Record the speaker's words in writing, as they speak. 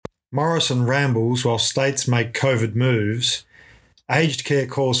Morrison rambles while states make COVID moves, aged care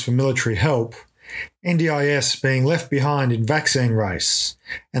calls for military help, NDIS being left behind in vaccine race,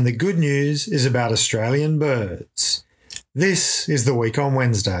 and the good news is about Australian birds. This is The Week on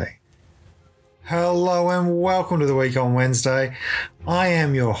Wednesday. Hello and welcome to The Week on Wednesday. I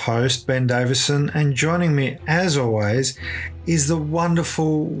am your host, Ben Davison, and joining me, as always, is the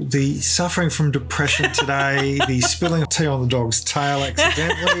wonderful, the suffering from depression today, the spilling tea on the dog's tail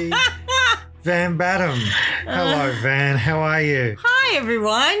accidentally, Van Badham. Hello, Van. How are you? Hi,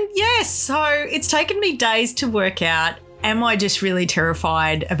 everyone. Yes, so it's taken me days to work out, am I just really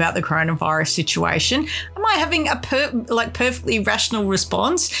terrified about the coronavirus situation? Am I having a perfectly rational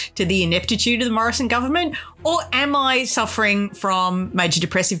response to the ineptitude of the Morrison government? Or am I suffering from major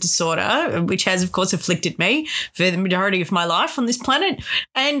depressive disorder, which has, of course, afflicted me for the majority of my life on this planet?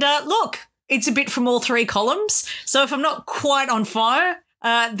 And look, it's a bit from all three columns. So if I'm not quite on fire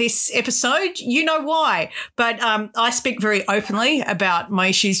this episode, you know why. But I speak very openly about my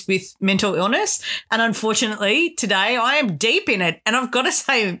issues with mental illness. And unfortunately, today I am deep in it. And I've got to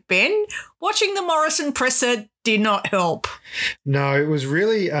say, Ben, watching the Morrison presser did not help. No, it was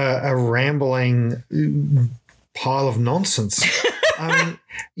really a rambling pile of nonsense. I mean,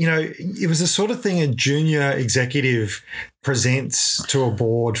 you know, it was the sort of thing a junior executive presents to a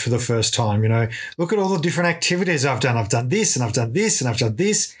board for the first time. You know, look at all the different activities I've done. I've done this and I've done this and I've done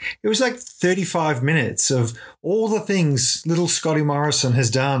this. It was like 35 minutes of all the things little Scotty Morrison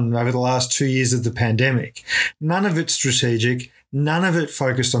has done over the last 2 years of the pandemic. None of it strategic. None of it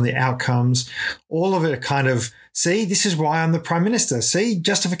focused on the outcomes. All of it kind of, see, this is why I'm the Prime Minister. See,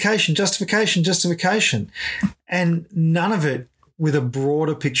 justification. And none of it with a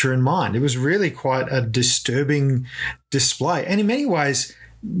broader picture in mind. It was really quite a disturbing display, and in many ways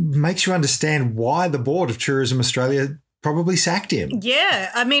makes you understand why the board of Tourism Australia probably sacked him.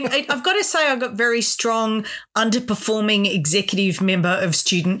 Yeah. I mean, I've got to say I got very strong underperforming executive member of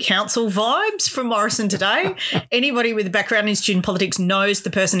student council vibes from Morrison today. Anybody with a background in student politics knows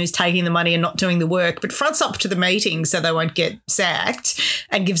the person who's taking the money and not doing the work, but fronts up to the meeting so they won't get sacked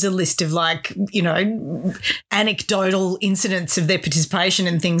and gives a list of, like, you know, anecdotal incidents of their participation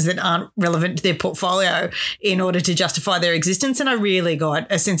in things that aren't relevant to their portfolio in order to justify their existence. And I really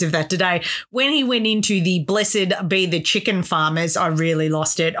got a sense of that today. When he went into the blessed be the chicken farmers, I really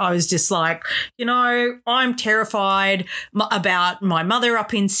lost it. I was just like, you know, I'm terrified about my mother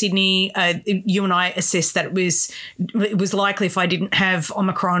up in Sydney. You and I assessed that it was likely if I didn't have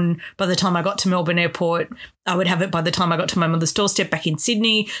Omicron by the time I got to Melbourne Airport, I would have it by the time I got to my mother's doorstep back in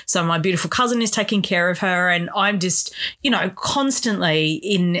Sydney. So my beautiful cousin is taking care of her, and I'm just, you know, constantly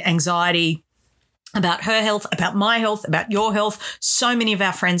in anxiety about her health, about my health, about your health. So many of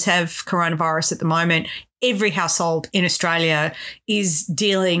our friends have coronavirus at the moment. Every household in Australia is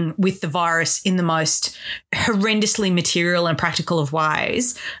dealing with the virus in the most horrendously material and practical of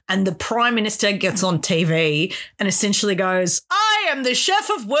ways. And the Prime Minister gets on TV and essentially goes, I am the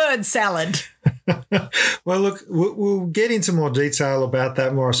chef of word salad. Well, look, we'll get into more detail about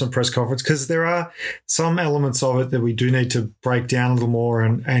that Morrison press conference, because there are some elements of it that we do need to break down a little more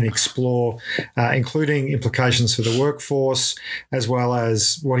and explore, including implications for the workforce, as well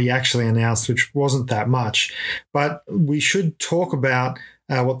as what he actually announced, which wasn't that much. But we should talk about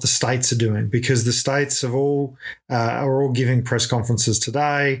what the states are doing, because the states are all giving press conferences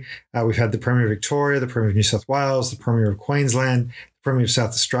today. We've had the Premier of Victoria, the Premier of New South Wales, the Premier of Queensland, the Premier of South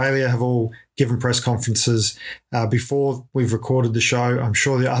Australia have all given press conferences before we've recorded the show. I'm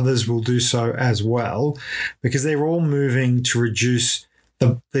sure the others will do so as well, because they're all moving to reduce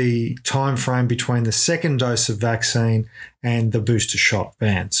the time frame between the second dose of vaccine and the booster shot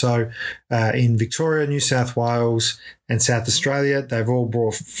ban. So in Victoria, New South Wales and South Australia, they've all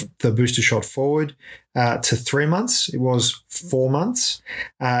brought the booster shot forward to 3 months. It was 4 months.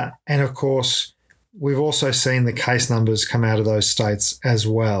 And, of course, we've also seen the case numbers come out of those states as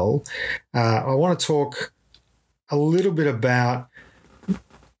well. I want to talk a little bit about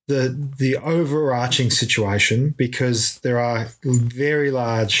the overarching situation, because there are very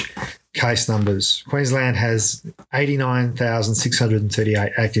large case numbers. Queensland has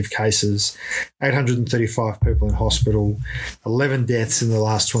 89,638 active cases, 835 people in hospital, 11 deaths in the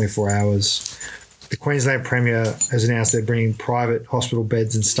last 24 hours. The Queensland Premier has announced they're bringing private hospital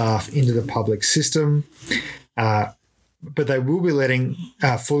beds and staff into the public system, but they will be letting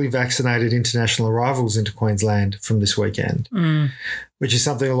fully vaccinated international arrivals into Queensland from this weekend, which is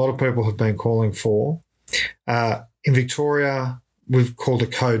something a lot of people have been calling for. In Victoria, we've called a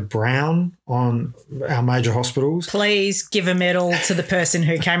code brown on our major hospitals. Please give a medal to the person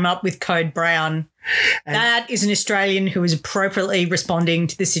who came up with code brown. That is an Australian who is appropriately responding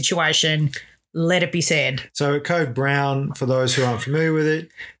to the situation. Let it be said. So code brown, for those who aren't familiar with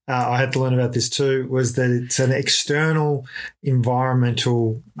it, I had to learn about this too, was that it's an external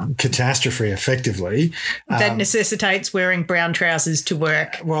environmental catastrophe, effectively. That necessitates wearing brown trousers to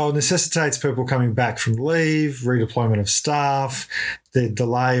work. Well, necessitates people coming back from leave, redeployment of staff, the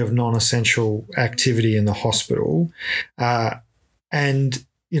delay of non-essential activity in the hospital. And,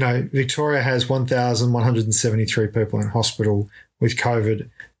 Victoria has 1,173 people in hospital with COVID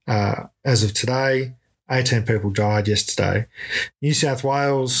as of today. 18 people died yesterday. New South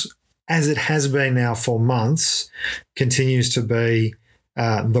Wales, as it has been now for months, continues to be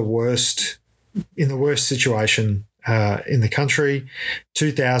in the worst situation in the country.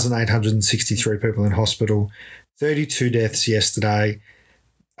 2,863 people in hospital, 32 deaths yesterday.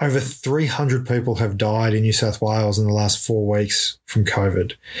 Over 300 people have died in New South Wales in the last 4 weeks from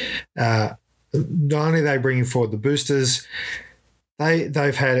COVID. Not only are they bringing forward the boosters,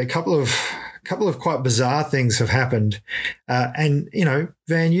 they've had a couple of quite bizarre things have happened. And,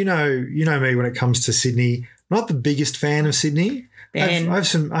 Van, you know me when it comes to Sydney. I'm not the biggest fan of Sydney. Ben, I have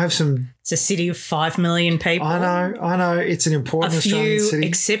some. It's a city of 5 million people. I know. It's an important Australian city. A few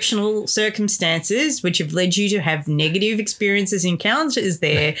exceptional circumstances which have led you to have negative experiences, encounters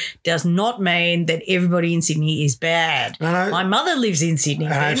there, does not mean that everybody in Sydney is bad. My mother lives in Sydney.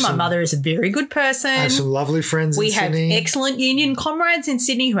 My mother is a very good person. I have some lovely friends in Sydney. We have excellent union comrades in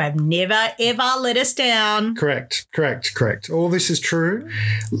Sydney who have never, ever let us down. Correct. All this is true.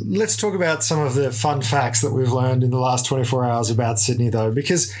 Let's talk about some of the fun facts that we've learned in the last 24 hours about Sydney, though,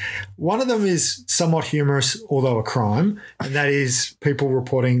 because one of them is somewhat humorous, although a crime, and that is people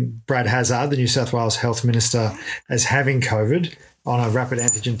reporting Brad Hazzard, the New South Wales Health Minister, as having COVID on a rapid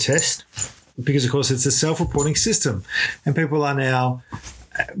antigen test because, of course, it's a self-reporting system. And people are now,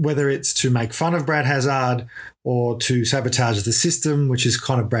 whether it's to make fun of Brad Hazzard or to sabotage the system, which is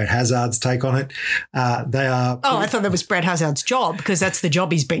kind of Brad Hazzard's take on it. They are. Oh, I thought that was Brad Hazzard's job because that's the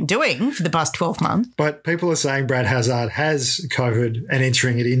job he's been doing for the past 12 months. But people are saying Brad Hazzard has COVID and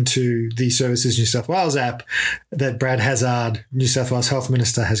entering it into the Services New South Wales app that Brad Hazzard, New South Wales Health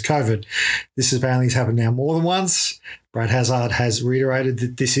Minister, has COVID. This apparently has happened now more than once. Brad Hazzard has reiterated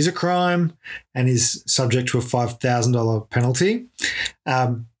that this is a crime and is subject to a $5,000 penalty.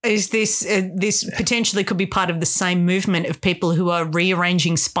 Is this potentially could be part of the same movement of people who are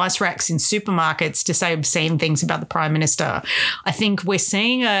rearranging spice racks in supermarkets to say obscene things about the Prime Minister? I think we're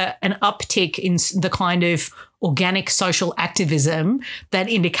seeing an uptick in the kind of organic social activism that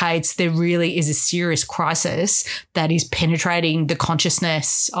indicates there really is a serious crisis that is penetrating the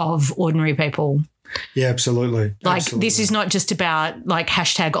consciousness of ordinary people. Yeah, absolutely. This is not just about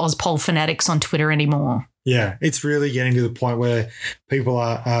hashtag Ozpol fanatics on Twitter anymore. Yeah, it's really getting to the point where people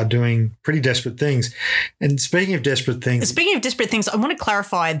are doing pretty desperate things. And speaking of desperate things, I want to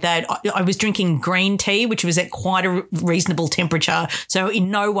clarify that I was drinking green tea, which was at quite a reasonable temperature. So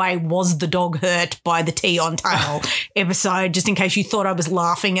in no way was the dog hurt by the tea on tail episode, just in case you thought I was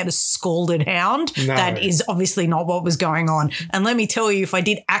laughing at a scalded hound. No. That is obviously not what was going on. And let me tell you, if I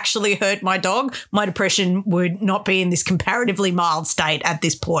did actually hurt my dog, my depression would not be in this comparatively mild state at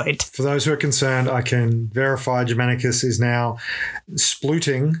this point. For those who are concerned, I can verify Germanicus is now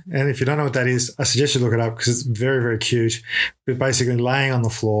splooting. And if you don't know what that is, I suggest you look it up because it's very, very cute. But basically laying on the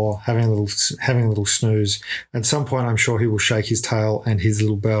floor, having a little snooze. At some point, I'm sure he will shake his tail and his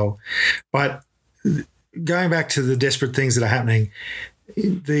little bell. But going back to the desperate things that are happening,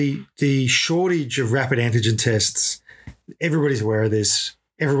 the shortage of rapid antigen tests, everybody's aware of this.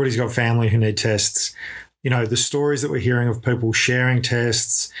 Everybody's got family who need tests. You know, the stories that we're hearing of people sharing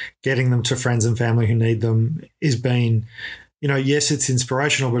tests, getting them to friends and family who need them is being, yes, it's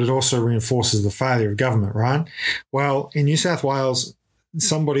inspirational, but it also reinforces the failure of government, right? Well, in New South Wales,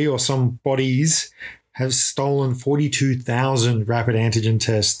 somebody or some bodies have stolen 42,000 rapid antigen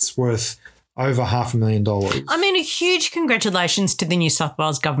tests worth over $500,000. I mean, a huge congratulations to the New South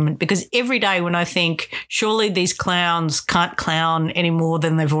Wales government, because every day when I think surely these clowns can't clown any more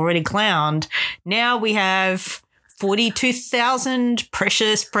than they've already clowned, now we have 42,000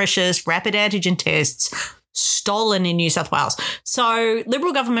 precious rapid antigen tests stolen in New South Wales. So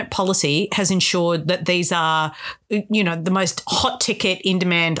Liberal government policy has ensured that these are the most hot ticket in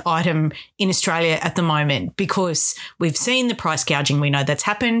demand item in Australia at the moment, because we've seen the price gouging. We know that's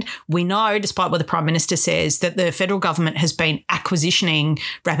happened. We know, despite what the Prime Minister says, that the federal government has been acquisitioning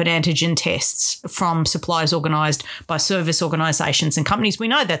rapid antigen tests from suppliers organised by service organisations and companies. We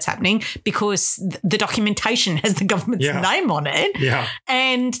know that's happening because the documentation has the government's name on it. Yeah.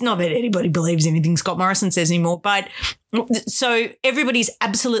 And not that anybody believes anything Scott Morrison says anymore, but so everybody's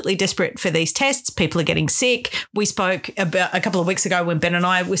absolutely desperate for these tests. People are getting sick. We spoke about a couple of weeks ago when Ben and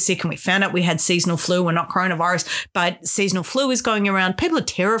I were sick and we found out we had seasonal flu and not coronavirus, but seasonal flu is going around. People are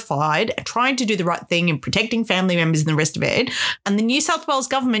terrified, trying to do the right thing and protecting family members and the rest of it. And the New South Wales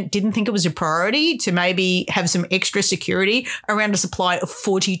government didn't think it was a priority to maybe have some extra security around a supply of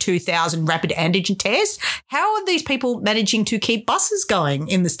 42,000 rapid antigen tests. How are these people managing to keep buses going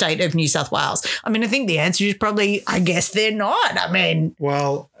in the state of New South Wales? I mean, I think the answer is probably, I guess, they're not. I mean,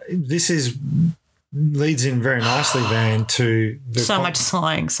 well, this leads in very nicely, Van, to the much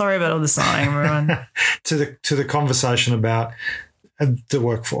sighing. Sorry about all the sighing, everyone. to the conversation about the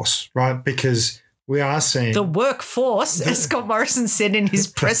workforce, right? Because we are seeing the workforce, as Scott Morrison said in his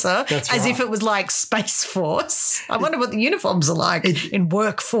presser, as if it was like Space Force. I wonder what the uniforms are like in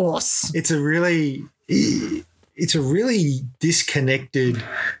workforce. It's a really disconnected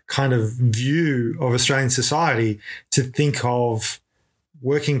kind of view of Australian society to think of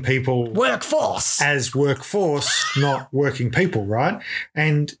working people workforce as workforce, not working people, right?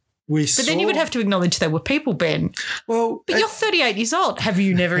 And but then you would have to acknowledge they were people, Ben. Well, but you're 38 years old. Have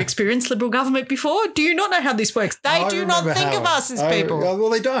you never experienced Liberal government before? Do you not know how this works? They do not think of us as people. Well,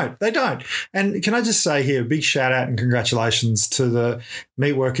 they don't. They don't. And can I just say here, a big shout out and congratulations to the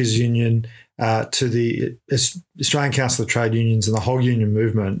Meat Workers Union, to the Australian Council of Trade Unions and the whole union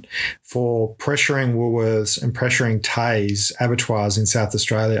movement for pressuring Woolworths and pressuring Tays abattoirs in South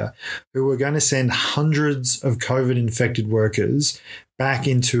Australia, who were going to send hundreds of COVID-infected workers back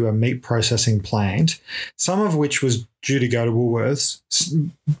into a meat processing plant, some of which was due to go to Woolworths.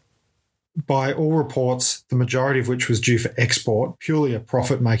 By all reports, the majority of which was due for export, purely a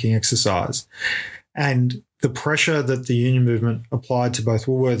profit-making exercise. And the pressure that the union movement applied to both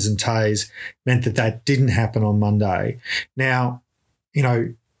Woolworths and Tays meant that didn't happen on Monday. Now,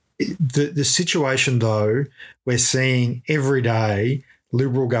 the situation, though, we're seeing every day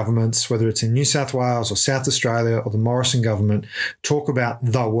Liberal governments, whether it's in New South Wales or South Australia or the Morrison government, talk about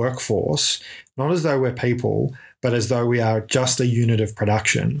the workforce, not as though we're people, but as though we are just a unit of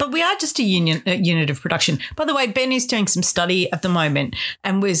production. But we are just a unit of production. By the way, Ben is doing some study at the moment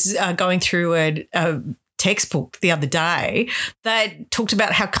and was going through a textbook the other day that talked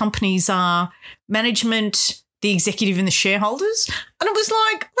about how companies are management, the executive and the shareholders. And it was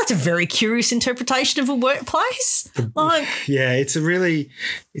like, that's a very curious interpretation of a workplace. Yeah, it's a really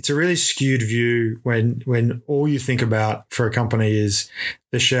skewed view when all you think about for a company is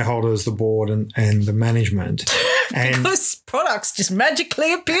the shareholders, the board and the management. Because products just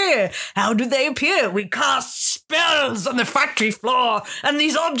magically appear. How do they appear? We cast spells on the factory floor and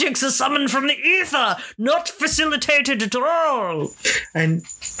these objects are summoned from the ether, not facilitated at all.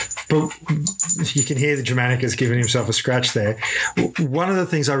 But you can hear the Germanicus giving himself a scratch there. One of the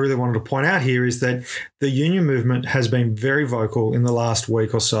things I really wanted to point out here is that the union movement has been very vocal in the last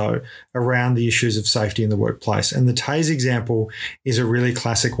week or so around the issues of safety in the workplace. And the Tays example is a really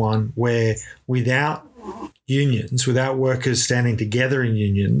classic one where without unions, without workers standing together in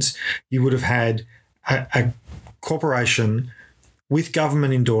unions, you would have had a corporation with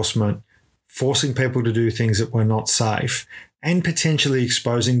government endorsement forcing people to do things that were not safe and potentially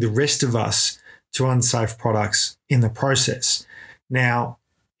exposing the rest of us to unsafe products in the process. Now,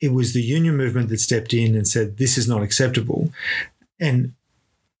 it was the union movement that stepped in and said, this is not acceptable. And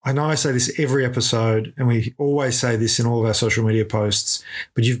I know I say this every episode, and we always say this in all of our social media posts,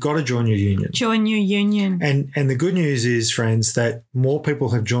 but you've got to join your union. Join your union. And the good news is, friends, that more people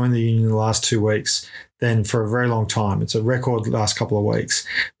have joined the union in the last 2 weeks than for a very long time. It's a record last couple of weeks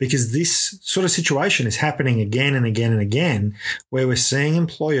because this sort of situation is happening again and again and again where we're seeing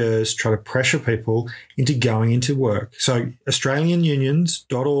employers try to pressure people into going into work. So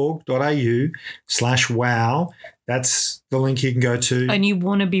australianunions.org.au/wow. That's the link you can go to. And you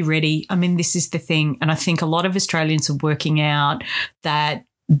want to be ready. I mean, this is the thing. And I think a lot of Australians are working out that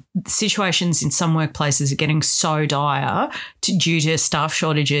situations in some workplaces are getting so dire due to staff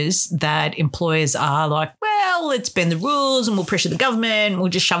shortages that employers are like, well, let's bend the rules and we'll pressure the government, we'll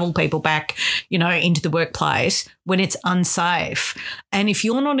just shovel people back, into the workplace when it's unsafe. And if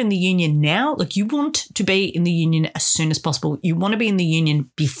you're not in the union now, you want to be in the union as soon as possible. You want to be in the union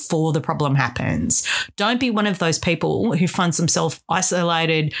before the problem happens. Don't be one of those people who finds themselves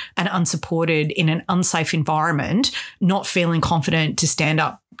isolated and unsupported in an unsafe environment, not feeling confident to stand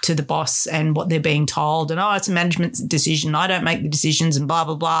up to the boss and what they're being told, and it's a management decision, I don't make the decisions, and blah,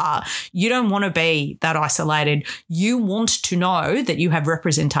 blah, blah. You don't want to be that isolated. You want to know that you have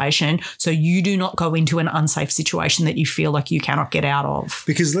representation so you do not go into an unsafe situation that you feel like you cannot get out of.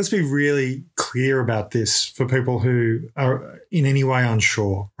 Because let's be really clear about this for people who are in any way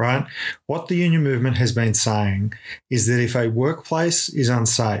unsure, right? What the union movement has been saying is that if a workplace is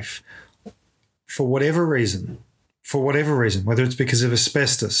unsafe for whatever reason, whether it's because of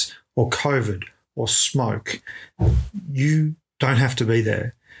asbestos or COVID or smoke, you don't have to be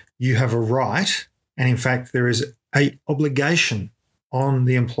there. You have a right, and in fact, there is an obligation on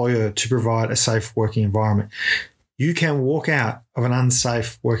the employer to provide a safe working environment. You can walk out of an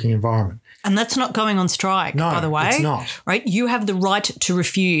unsafe working environment. And that's not going on strike, by the way. It's not. Right? You have the right to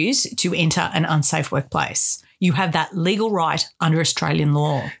refuse to enter an unsafe workplace. You have that legal right under Australian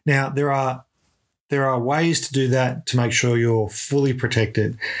law. Now, there are ways to do that to make sure you're fully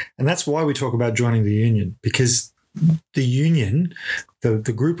protected. And that's why we talk about joining the union, because the union,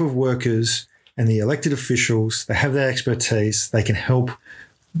 the group of workers and the elected officials, they have their expertise. They can help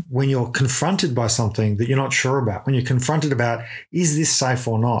when you're confronted by something that you're not sure about, when you're confronted about, is this safe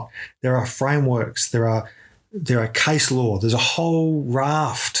or not? There are frameworks, there are case law, there's a whole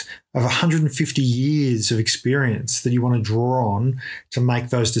raft of 150 years of experience that you want to draw on to make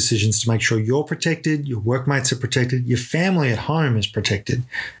those decisions, to make sure you're protected, your workmates are protected, your family at home is protected.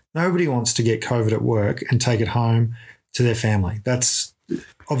 Nobody wants to get COVID at work and take it home to their family. That's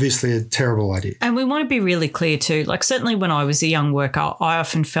obviously a terrible idea. And we want to be really clear too. Certainly when I was a young worker, I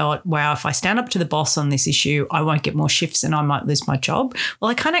often felt, wow, if I stand up to the boss on this issue, I won't get more shifts and I might lose my job. Well,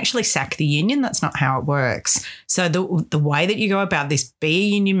 I can't actually sack the union. That's not how it works. So the way that you go about this, be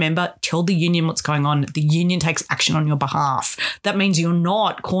a union member, tell the union what's going on. The union takes action on your behalf. That means you're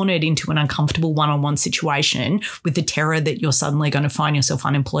not cornered into an uncomfortable one-on-one situation with the terror that you're suddenly going to find yourself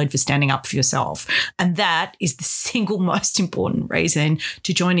unemployed for standing up for yourself. And that is the single most important reason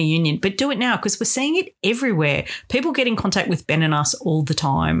to join a union. But do it now, because we're seeing it everywhere. People get in contact with Ben and us all the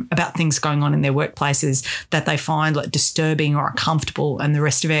time about things going on in their workplaces that they find disturbing or uncomfortable and the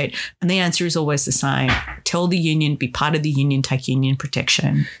rest of it. And the answer is always the same. Tell the union, be part of the union, take union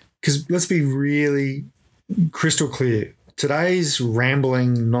protection. Because let's be really crystal clear. Today's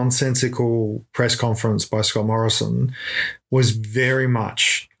rambling, nonsensical press conference by Scott Morrison was very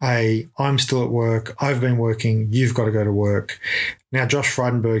much I'm still at work, I've been working, you've got to go to work. Now, Josh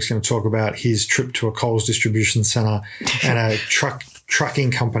Frydenberg's going to talk about his trip to a Coles distribution centre and a trucking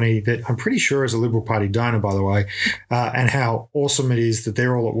company that I'm pretty sure is a Liberal Party donor, by the way, and how awesome it is that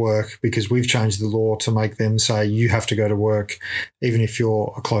they're all at work because we've changed the law to make them say you have to go to work even if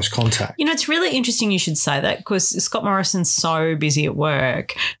you're a close contact. It's really interesting you should say that, because Scott Morrison's so busy at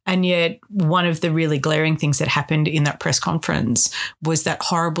work, and yet one of the really glaring things that happened in that press conference was that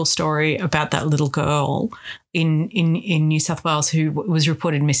horrible story about that little girl in New South Wales who was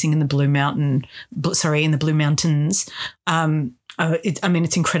reported missing in the Blue Mountains.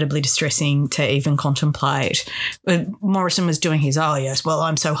 It's incredibly distressing to even contemplate. Morrison was doing his,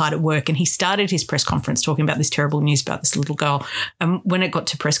 I'm so hard at work. And he started his press conference talking about this terrible news about this little girl. And when it got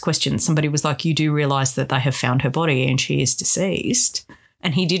to press questions, somebody was like, you do realise that they have found her body and she is deceased.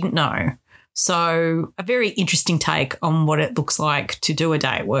 And he didn't know. So a very interesting take on what it looks like to do a day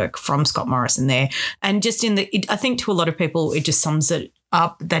at work from Scott Morrison there. And just I think to a lot of people, it just sums it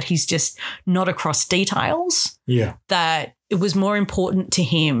up that he's just not across details. Yeah. That it was more important to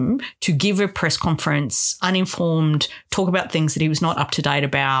him to give a press conference uninformed, talk about things that he was not up to date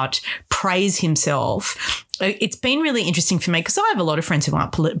about, praise himself. It's been really interesting for me because I have a lot of friends who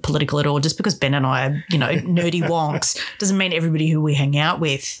aren't political at all. Just because Ben and I are, nerdy wonks doesn't mean everybody who we hang out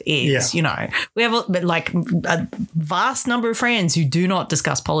with is, We have a vast number of friends who do not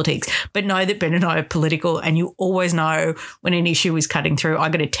discuss politics but know that Ben and I are political, and you always know when an issue is cutting through. I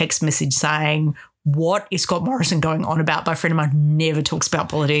got a text message saying, what is Scott Morrison going on about? My friend of mine never talks about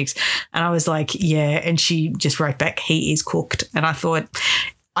politics. And I was like, yeah. And she just wrote back, he is cooked. And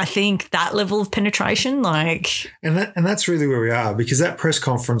I think that level of penetration, And that's really where we are, because that press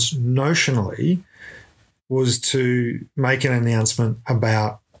conference notionally was to make an announcement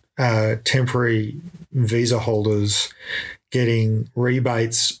about temporary visa holders getting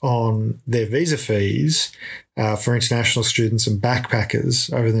rebates on their visa fees for international students and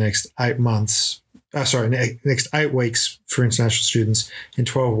backpackers over the next 8 months. Next 8 weeks for international students and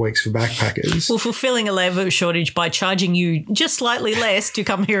 12 weeks for backpackers. We're fulfilling a labour shortage by charging you just slightly less to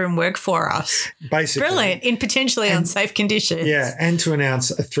come here and work for us. Basically. Brilliant, in potentially unsafe conditions. Yeah, and to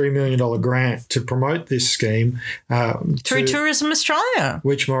announce a $3 million grant to promote this scheme. Through Tourism Australia.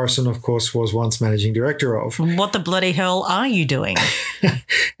 Which Morrison, of course, was once managing director of. What the bloody hell are you doing?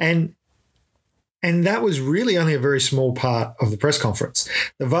 And that was really only a very small part of the press conference.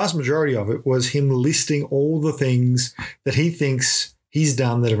 The vast majority of it was him listing all the things that he thinks he's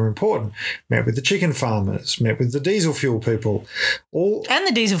done that are important. Met with the chicken farmers, met with the diesel fuel people. And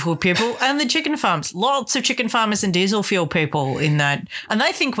the diesel fuel people and the chicken farms. Lots of chicken farmers and diesel fuel people in that. And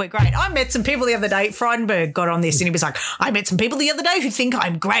they think we're great. I met some people the other day. Frydenberg got on this and he was like, I met some people the other day who think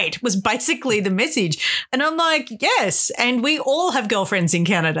I'm great, was basically the message. And I'm like, yes, and we all have girlfriends in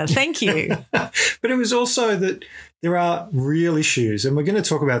Canada. Thank you. But it was also that there are real issues, and we're going to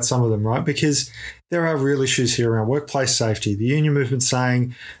talk about some of them, right? Because there are real issues here around workplace safety. The union movement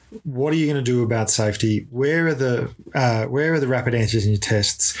saying, what are you going to do about safety? Where are the rapid antigen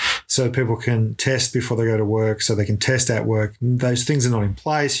tests so people can test before they go to work, so they can test at work? Those things are not in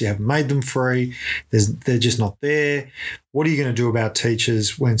place. You haven't made them free. They're just not there. What are you going to do about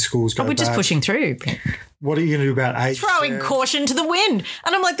teachers when schools go back? We're just pushing through. What are you going to do about age? Throwing caution to the wind.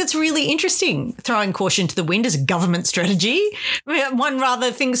 And I'm like, that's really interesting. Throwing caution to the wind is a government strategy. One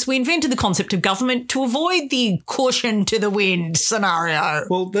rather thinks we invented the concept of government to avoid the caution to the wind scenario.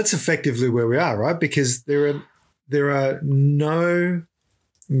 Well, that's effectively where we are, right? Because there are no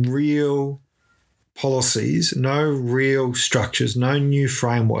real policies, no real structures, no new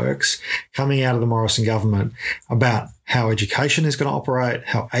frameworks coming out of the Morrison government about how education is going to operate,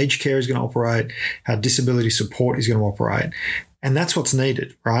 how aged care is going to operate, how disability support is going to operate. And that's what's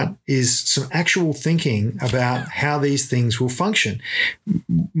needed, right, is some actual thinking about how these things will function.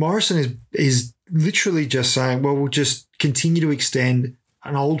 Morrison is literally just saying, well, we'll just continue to extend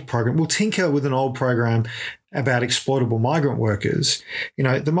an old program. We'll tinker with an old program about exploitable migrant workers. You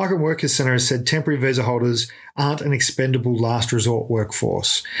know, the Migrant Workers Centre has said temporary visa holders aren't an expendable last resort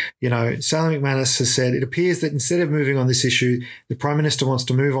workforce. You know, Sally McManus has said, it appears that instead of moving on this issue, the Prime Minister wants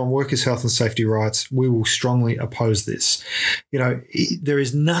to move on workers' health and safety rights. We will strongly oppose this. You know, there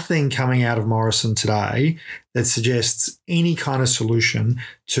is nothing coming out of Morrison today that suggests any kind of solution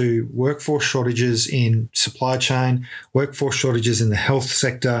to workforce shortages in supply chain, workforce shortages in the health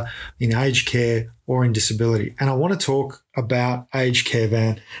sector, in aged care, or in disability. And I want to talk about aged care,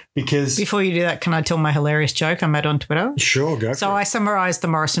 Van, because... Before you do that, can I tell my hilarious joke I made on Twitter? Sure, go So for it. I summarised the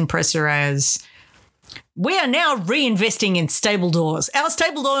Morrison presser as... We are now reinvesting in stable doors. Our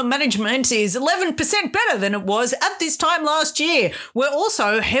stable door management is 11% better than it was at this time last year. We're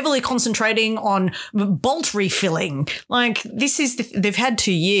also heavily concentrating on bolt refilling. Like, this is, they've had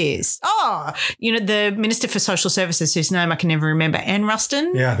 2 years. You know, the Minister for Social Services, whose name I can never remember, Anne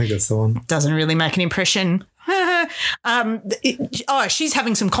Ruston? Yeah, I think that's the one. Doesn't really make an impression. She's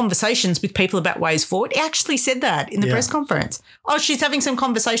having some conversations with people about ways forward. He actually said that in the press conference. She's having some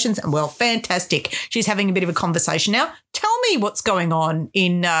conversations. Well, fantastic. She's having a bit of a conversation now. Tell me what's going on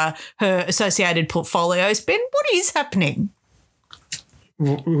in her associated portfolios, Ben. What is happening?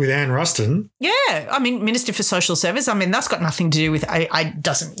 With Anne Ruston? Yeah. I mean, Minister for Social Service, I mean, that's got nothing to do with,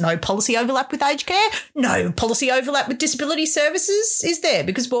 no policy overlap with aged care, no policy overlap with disability services, is there?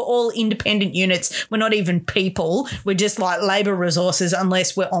 Because we're all independent units. We're not even people. We're just like labour resources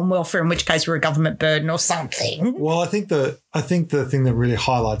unless we're on welfare, in which case we're a government burden or something. Well, I think the thing that really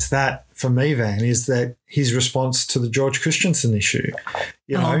highlights that for me, Van, is that his response to the George Christensen issue.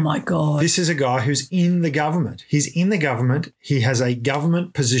 You know, oh, my God. This is a guy who's in the government. He's in the government. He has a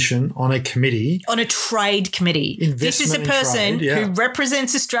government position on a committee. On a trade committee. This is a person who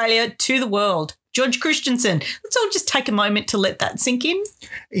represents Australia to the world. George Christensen. Let's all just take a moment to let that sink in.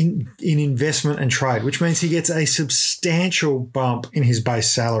 In investment and trade, which means he gets a substantial bump in his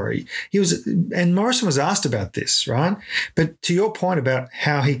base salary. And Morrison was asked about this, right? But to your point about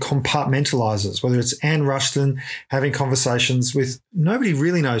how he compartmentalizes, whether it's Anne Ruston having conversations with nobody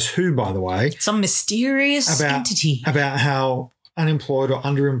really knows who, by the way. Some mysterious entity. About how unemployed or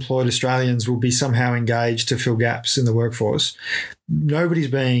underemployed Australians will be somehow engaged to fill gaps in the workforce. Nobody's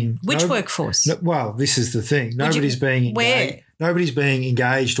being... Which workforce? Well, this is the thing. Nobody's being engaged. Where? Nobody's being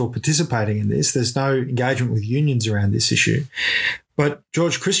engaged or participating in this. There's no engagement with unions around this issue. But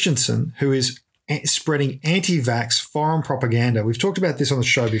George Christensen, who is spreading anti-vax foreign propaganda. We've talked about this on the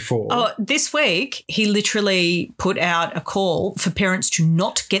show before. Oh, this week he literally put out a call for parents to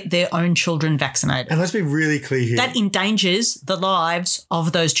not get their own children vaccinated. And let's be really clear here. That endangers the lives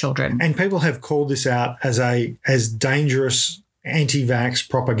of those children. And people have called this out as dangerous anti-vax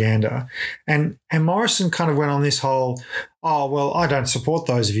propaganda. And Morrison kind of went on this whole, oh, well, I don't support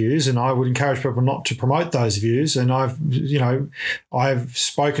those views and I would encourage people not to promote those views. And I've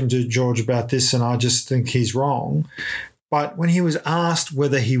spoken to George about this and I just think he's wrong. But when he was asked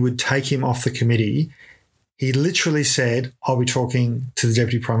whether he would take him off the committee, he literally said, I'll be talking to the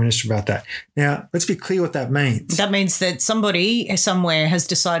Deputy Prime Minister about that. Now, let's be clear what that means. That means that somebody somewhere has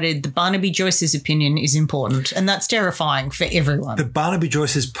decided that Barnaby Joyce's opinion is important, and that's terrifying for everyone. But Barnaby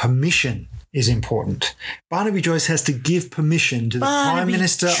Joyce's permission is important. Barnaby Joyce has to give permission to the Prime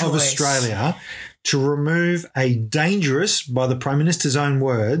Minister of Australia to remove a dangerous, by the Prime Minister's own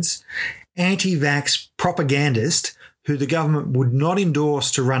words, anti-vax propagandist who the government would not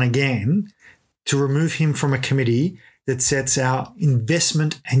endorse to run again, to remove him from a committee that sets our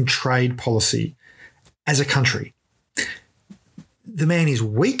investment and trade policy as a country. The man is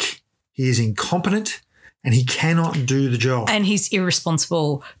weak, he is incompetent, and he cannot do the job. And he's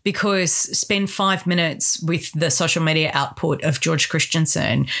irresponsible because spend 5 minutes with the social media output of George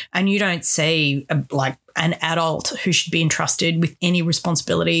Christensen and you don't see an adult who should be entrusted with any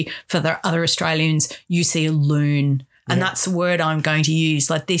responsibility for the other Australians. You see a loon. And that's the word I'm going to use.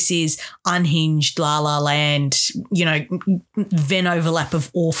 Like, this is unhinged, la land, Venn overlap of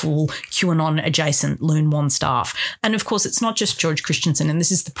awful QAnon adjacent Loon One staff. And of course, it's not just George Christensen. And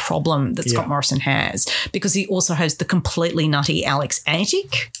this is the problem that Scott Morrison has, because he also has the completely nutty Alex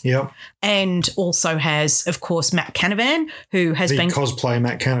Antic. Yep. And also has, of course, Matt Canavan, who has been cosplay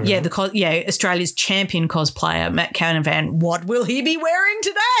Matt Canavan. Yeah, Australia's champion cosplayer, Matt Canavan. What will he be wearing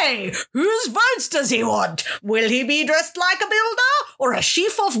today? Whose votes does he want? Will he be dressed like a builder or a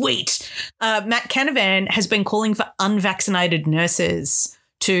sheaf of wheat? Matt Canavan has been calling for unvaccinated nurses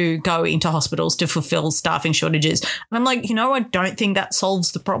to go into hospitals to fulfill staffing shortages. And I'm like, I don't think that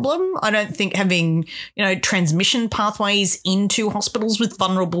solves the problem. I don't think having, transmission pathways into hospitals with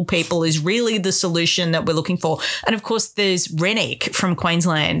vulnerable people is really the solution that we're looking for. And of course, there's Rennick from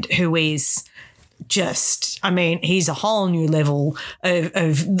Queensland, who is he's a whole new level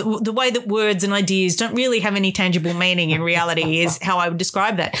of the way that words and ideas don't really have any tangible meaning in reality is how I would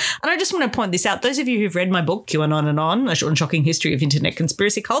describe that. And I just want to point this out. Those of you who've read my book, QAnon and On, A Short and Shocking History of Internet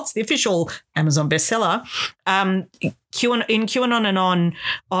Conspiracy Cults, the official Amazon bestseller, in QAnon and On,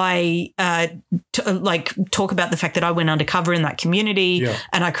 I talk about the fact that I went undercover in that community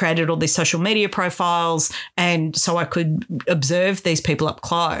and I created all these social media profiles, and so I could observe these people up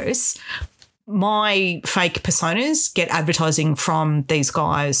close. My fake personas get advertising from these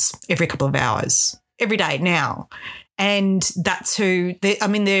guys every couple of hours, every day now. And that's who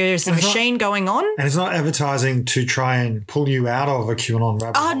there's a machine going on. And it's not advertising to try and pull you out of a QAnon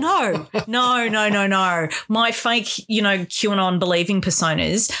rabbit hole. No. My fake, QAnon believing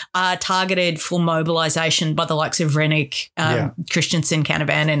personas are targeted for mobilisation by the likes of Rennick, Christensen,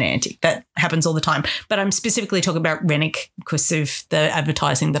 Canavan and Antic. That happens all the time. But I'm specifically talking about Rennick because of the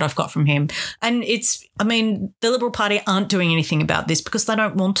advertising that I've got from him. And the Liberal Party aren't doing anything about this because they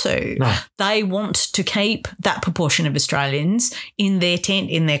don't want to. No. They want to keep that proportion of Australians in their tent,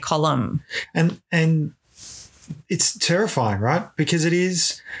 in their column. And it's terrifying, right? Because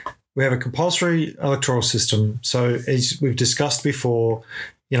we have a compulsory electoral system. So as we've discussed before,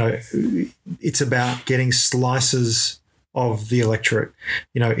 it's about getting slices of the electorate.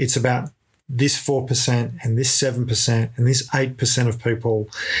 It's about this 4% and this 7% and this 8% of people,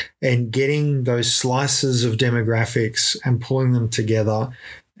 and getting those slices of demographics and pulling them together.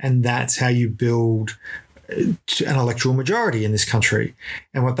 And that's how you build an electoral majority in this country.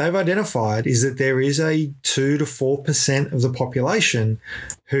 And what they've identified is that there is a 2 to 4% of the population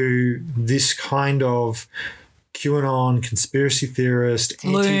who this kind of QAnon, conspiracy theorist,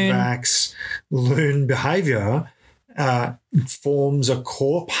 anti-vax, loon behavior forms a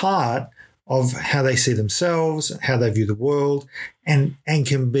core part of how they see themselves, how they view the world, and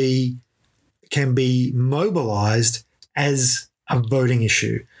can be mobilized as a voting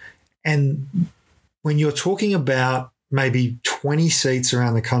issue. And when you're talking about maybe 20 seats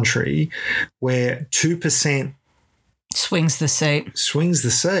around the country where 2% swings the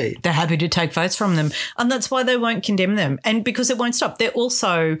seat. They're happy to take votes from them. And that's why they won't condemn them. And because it won't stop. They're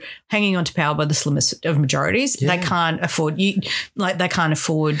also hanging on to power by the slimmest of majorities. Yeah. They can't afford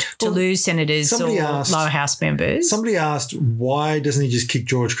to lose senators or lower house members. Somebody asked, why doesn't he just kick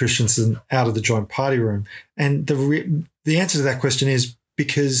George Christensen out of the Joint Party room? And the answer to that question is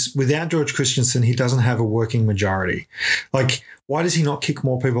because without George Christensen, he doesn't have a working majority. Like, why does he not kick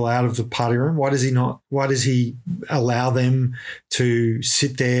more people out of the party room? Why does he allow them to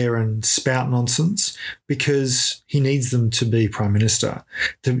sit there and spout nonsense? Because he needs them to be prime minister.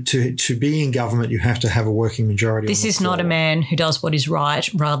 To be in government, you have to have a working majority. This is not a man who does what is right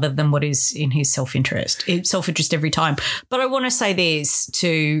rather than what is in his self-interest. It's self-interest every time. But I want to say this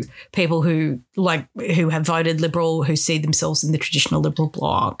to people who have voted Liberal, who see themselves in the traditional Liberal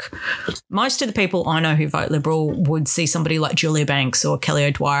bloc. Most of the people I know who vote Liberal would see somebody like Julia Banks or Kelly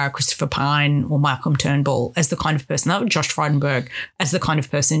O'Dwyer, Christopher Pyne or Malcolm Turnbull as the kind of person, Josh Frydenberg, as the kind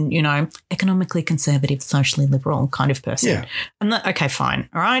of person, economically conservative, socially liberal kind of person. Yeah. And okay, fine.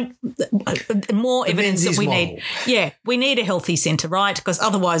 All right. More evidence that we need. Yeah, we need a healthy centre, right? Because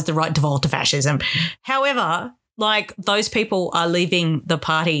otherwise the right devolves to fascism. However, those people are leaving the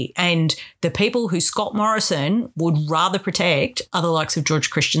party, and the people who Scott Morrison would rather protect are the likes of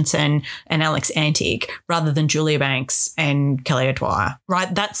George Christensen and Alex Antic rather than Julia Banks and Kelly O'Dwyer,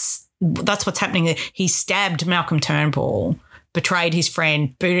 right? That's what's happening. He stabbed Malcolm Turnbull, betrayed his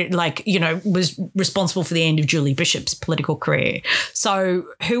friend, was responsible for the end of Julie Bishop's political career. So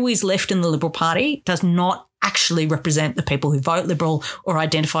who is left in the Liberal Party does not actually represent the people who vote Liberal or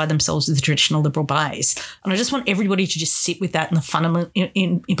identify themselves as the traditional Liberal base. And I just want everybody to just sit with that and the fundamental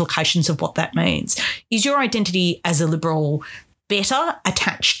implications of what that means. Is your identity as a Liberal better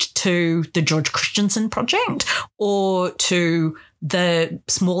attached to the George Christensen project or to the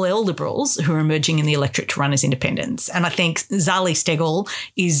small L Liberals who are emerging in the electorate to run as independents? And I think Zali Steggall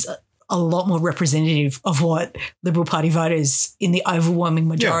is a lot more representative of what Liberal Party voters in the overwhelming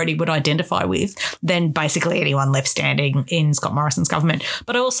majority would identify with than basically anyone left standing in Scott Morrison's government.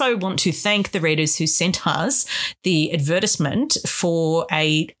 But I also want to thank the readers who sent us the advertisement for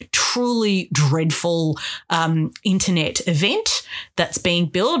a truly dreadful internet event that's being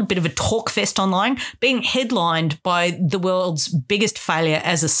billed, a bit of a talk fest online, being headlined by the world's biggest failure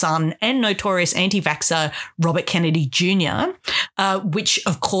as a son and notorious anti-vaxxer Robert Kennedy Jr., which,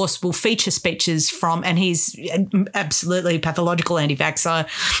 of course, will feature speeches from, and he's absolutely pathological anti-vaxxer,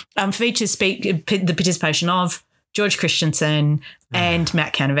 features the participation of George Christensen and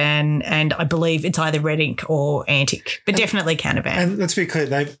Matt Canavan, and I believe it's either Redding or Antic, but definitely Canavan. And let's be clear,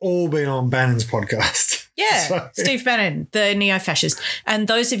 they've all been on Bannon's podcast. Yeah, Steve Bannon, the neo-fascist. And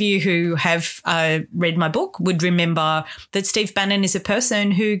those of you who have read my book would remember that Steve Bannon is a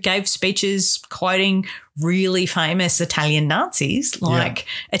person who gave speeches quoting really famous Italian Nazis,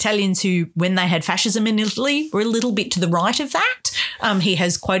 Italians who, when they had fascism in Italy, were a little bit to the right of that. He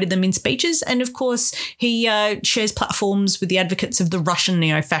has quoted them in speeches. And, of course, he shares platforms with the advocates of the Russian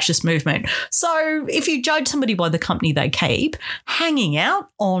neo-fascist movement. So if you judge somebody by the company they keep, hanging out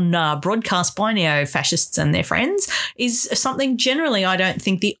on broadcast by neo-fascists and their friends is something generally I don't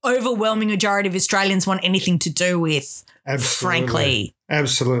think the overwhelming majority of Australians want anything to do with, frankly.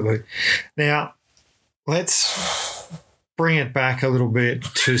 Absolutely. Now, let's bring it back a little bit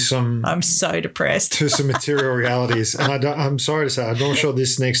to some. I'm so depressed. To some material realities, and I'm sorry to say, I'm not sure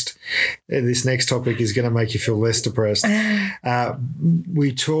this next topic is going to make you feel less depressed.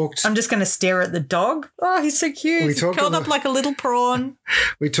 We talked. I'm just going to stare at the dog. Oh, he's so cute. He's curled up like a little prawn.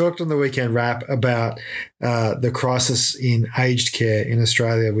 We talked on the weekend wrap about the crisis in aged care in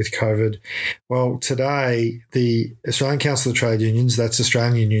Australia with COVID. Well, today the Australian Council of Trade Unions, that's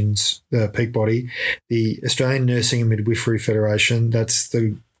Australian Unions, the peak body, the Australian Nursing and Midwifery Federation, that's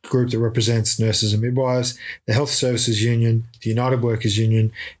the group that represents nurses and midwives, the Health Services Union, the United Workers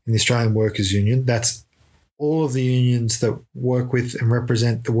Union, and the Australian Workers Union. That's all of the unions that work with and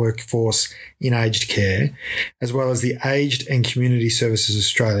represent the workforce in aged care, as well as the Aged and Community Services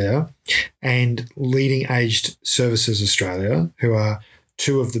Australia and Leading Aged Services Australia, who are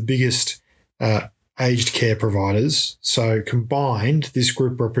two of the biggest aged care providers. So combined, this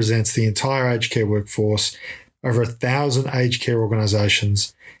group represents the entire aged care workforce, over 1,000 aged care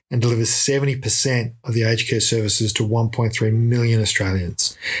organisations, and delivers 70% of the aged care services to 1.3 million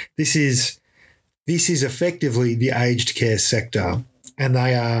Australians. This is effectively the aged care sector, and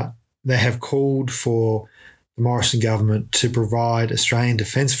they have called for the Morrison government to provide Australian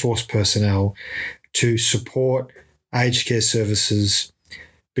Defence Force personnel to support aged care services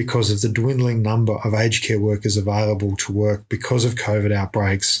because of the dwindling number of aged care workers available to work because of COVID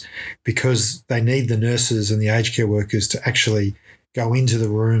outbreaks, because they need the nurses and the aged care workers to actually go into the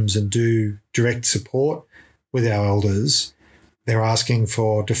rooms and do direct support with our elders. They're asking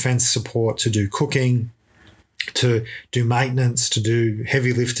for defence support to do cooking, to do maintenance, to do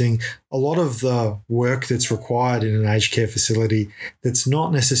heavy lifting, a lot of the work that's required in an aged care facility that's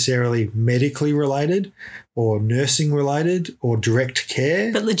not necessarily medically related or nursing related or direct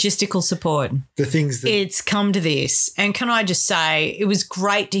care. But logistical support. The things that... It's come to this. And can I just say, it was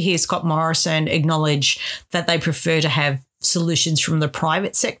great to hear Scott Morrison acknowledge that they prefer to have solutions from the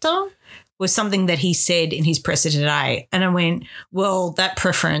private sector. Was something that he said in his presser today. And I went, well, that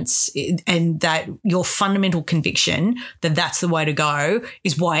preference and that your fundamental conviction that that's the way to go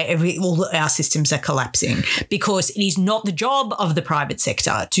is why all our systems are collapsing, because it is not the job of the private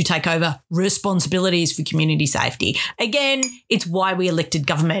sector to take over responsibilities for community safety. Again, it's why we elected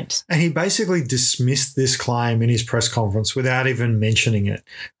government. And he basically dismissed this claim in his press conference without even mentioning it,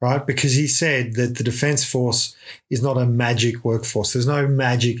 right? Because he said that the Defence Force is not a magic workforce. There's no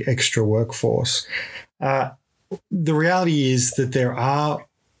magic extra workforce. The reality is that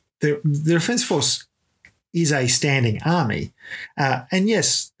the Defence Force is a standing army. And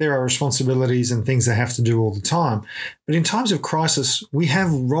yes, there are responsibilities and things they have to do all the time. But in times of crisis, we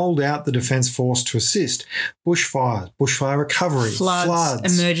have rolled out the Defence Force to assist bushfires, bushfire recovery,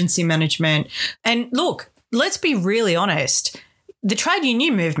 floods, emergency management. And look, let's be really honest. The trade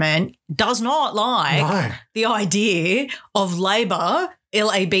union movement does not like the idea of Labor,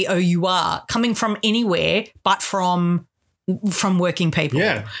 Labour, coming from anywhere but from working people.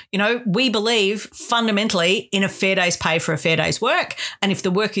 Yeah. You know, we believe fundamentally in a fair day's pay for a fair day's work. And if the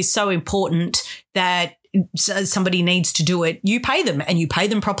work is so important that somebody needs to do it, you pay them and you pay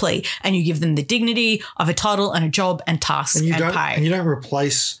them properly and you give them the dignity of a title and a job and task and pay. And you don't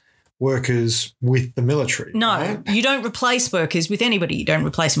replace workers with the military. No, right? You don't replace workers with anybody. You don't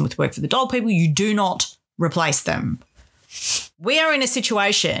replace them with work for the dole people. You do not replace them. We are in a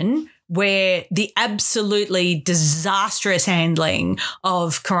situation where the absolutely disastrous handling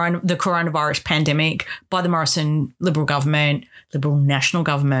of the coronavirus pandemic by the Morrison Liberal government, Liberal national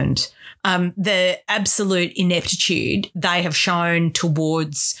government, the absolute ineptitude they have shown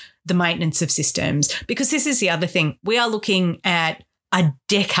towards the maintenance of systems. Because this is the other thing. We are looking at a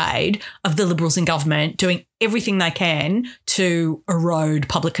decade of the Liberals in government doing everything they can to erode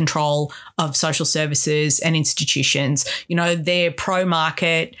public control of social services and institutions. You know, they're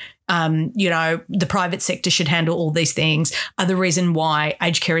pro-market. The private sector should handle all these things, are the reason why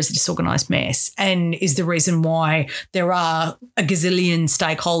aged care is a disorganised mess and is the reason why there are a gazillion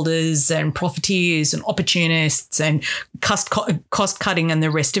stakeholders and profiteers and opportunists and cost cutting and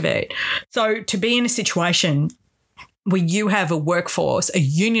the rest of it. So to be in a situation where you have a workforce, a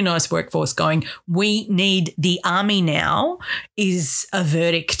unionised workforce going, we need the army now, is a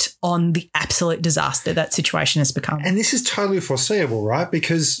verdict on the absolute disaster that situation has become. And this is totally foreseeable, right?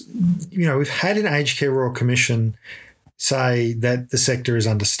 Because, you know, we've had an Aged Care Royal Commission say that the sector is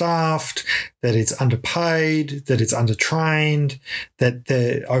understaffed, that it's underpaid, that it's undertrained, that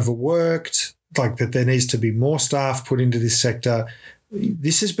they're overworked, like that there needs to be more staff put into this sector.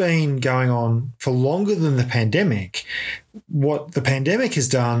 This has been going on for longer than the pandemic. What the pandemic has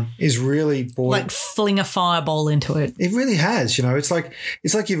done is really like fling a fireball into it. It really has. You know, it's like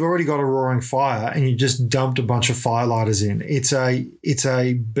you've already got a roaring fire and you just dumped a bunch of firelighters in. It's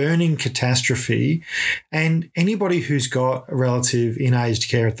a burning catastrophe, and anybody who's got a relative in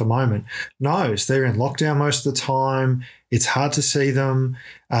aged care at the moment knows they're in lockdown most of the time. It's hard to see them.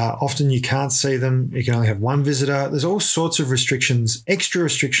 Often you can't see them. You can only have one visitor. There's all sorts of restrictions, extra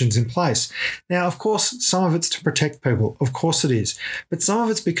restrictions in place. Now, of course, some of it's to protect people. Of course it is. But some of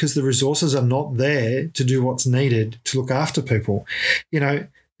it's because the resources are not there to do what's needed to look after people. You know,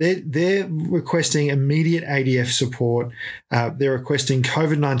 they're requesting immediate ADF support. They're requesting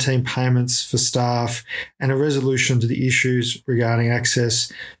COVID-19 payments for staff and a resolution to the issues regarding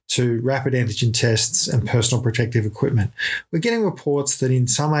access to rapid antigen tests and personal protective equipment. We're getting reports that in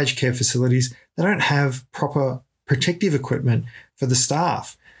some aged care facilities, they don't have proper protective equipment for the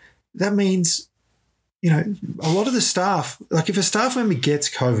staff. That means, you know, a lot of the staff, like if a staff member gets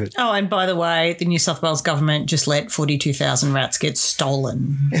COVID. Oh, and by the way, the New South Wales government just let 42,000 rats get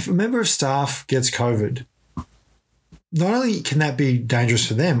stolen. If a member of staff gets COVID, not only can that be dangerous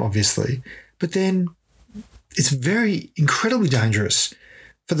for them, obviously, but then it's incredibly dangerous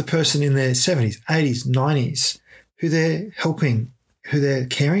for the person in their 70s, 80s, 90s, who they're helping, who they're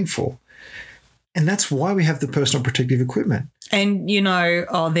caring for. And that's why we have the personal protective equipment. And, you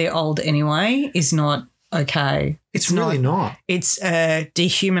know, they're old anyway is not okay. It's really not. It's a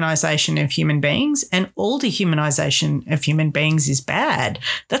dehumanisation of human beings, and all dehumanisation of human beings is bad.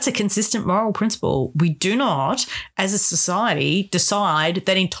 That's a consistent moral principle. We do not, as a society, decide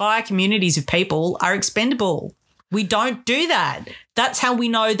that entire communities of people are expendable. We don't do that. That's how we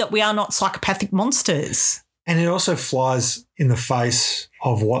know that we are not psychopathic monsters. And it also flies in the face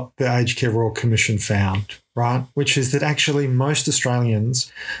of what the Aged Care Royal Commission found, right? Which is that actually most Australians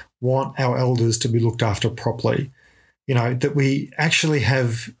want our elders to be looked after properly. You know, that we actually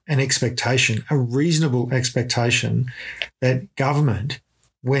have an expectation, a reasonable expectation that government,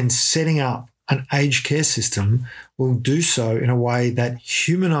 when setting up an aged care system, will do so in a way that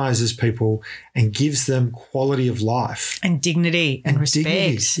humanises people and gives them quality of life. And dignity and respect.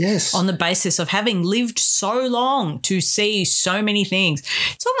 Dignity, yes. On the basis of having lived so long to see so many things.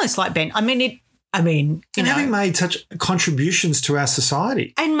 It's almost like, Ben, having made such contributions to our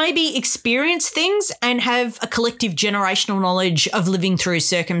society. And maybe experience things and have a collective generational knowledge of living through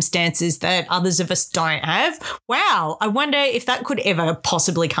circumstances that others of us don't have. Wow. I wonder if that could ever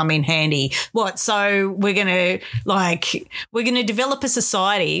possibly come in handy. What? So we're going to develop a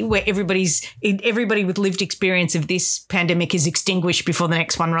society where everybody with lived experience of this pandemic is extinguished before the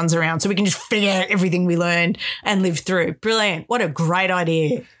next one runs around, so we can just figure out everything we learned and live through. Brilliant. What a great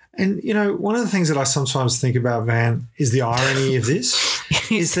idea. And, you know, one of the things that I sometimes think about, Van, is the irony of this.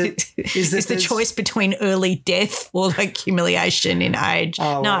 is the choice between early death or like humiliation in age.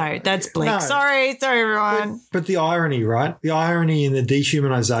 That's bleak. No. Sorry, everyone. But the irony, right? The irony in the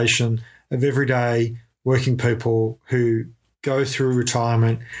dehumanisation of everyday working people who go through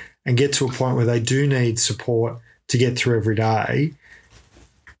retirement and get to a point where they do need support to get through every day.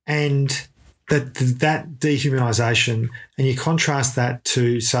 And that dehumanisation, and you contrast that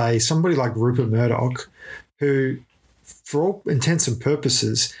to, say, somebody like Rupert Murdoch, who, for all intents and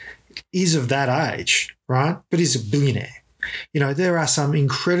purposes, is of that age, right? But he's a billionaire. You know, there are some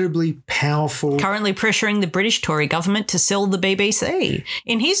incredibly powerful... Currently pressuring the British Tory government to sell the BBC.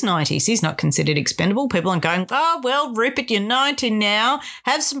 In his 90s, he's not considered expendable. People aren't going, oh, well, Rupert, you're 90 now.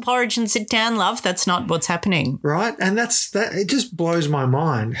 Have some porridge and sit down, love. That's not what's happening. Right? And that it just blows my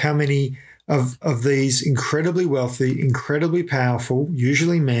mind how many of these incredibly wealthy, incredibly powerful,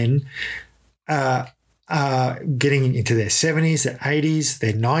 usually men, getting into their 70s, their 80s,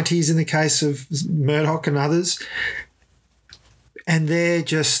 their 90s in the case of Murdoch and others, and they're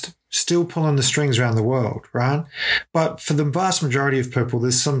just still pulling the strings around the world, right? But for the vast majority of people,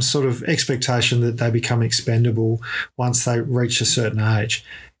 there's some sort of expectation that they become expendable once they reach a certain age.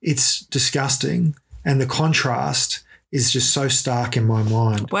 It's disgusting, and the contrast is just so stark in my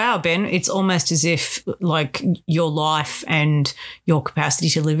mind. Wow, Ben, it's almost as if like your life and your capacity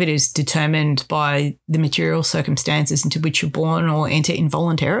to live it is determined by the material circumstances into which you're born or enter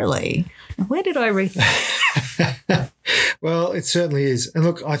involuntarily. Where did I read that? Well, it certainly is. And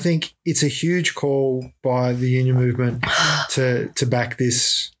look, I think it's a huge call by the union movement to back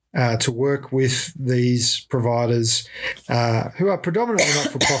this, to work with these providers who are predominantly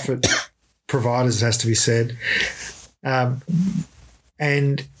not-for-profit providers, has to be said.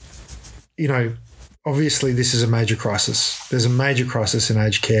 And, you know, obviously this is a major crisis. There's a major crisis in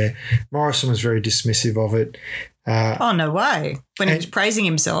aged care. Morrison was very dismissive of it. No way. When he was praising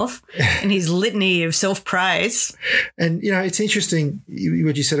himself in his litany of self-praise. And, you know, it's interesting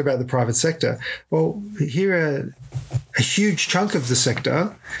what you said about the private sector. Well, here are a huge chunk of the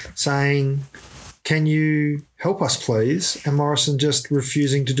sector saying, can you help us, please? And Morrison just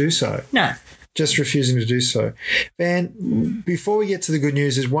refusing to do so. No. Just refusing to do so. Van, before we get to the good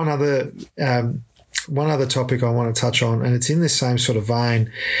news, there's one other topic I want to touch on, and it's in this same sort of vein,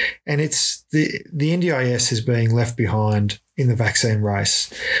 and it's the NDIS is being left behind in the vaccine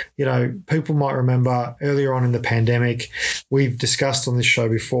race. You know, people might remember earlier on in the pandemic, we've discussed on this show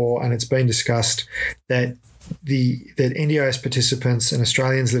before, and it's been discussed that that NDIS participants and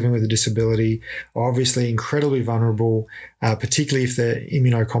Australians living with a disability are obviously incredibly vulnerable, particularly if they're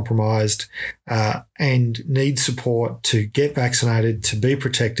immunocompromised and need support to get vaccinated, to be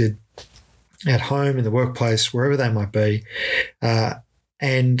protected at home, in the workplace, wherever they might be.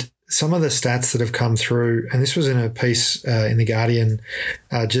 And some of the stats that have come through, and this was in a piece in The Guardian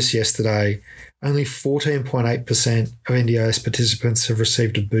just yesterday, only 14.8% of NDIS participants have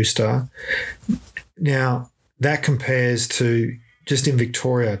received a booster. Now, that compares to, just in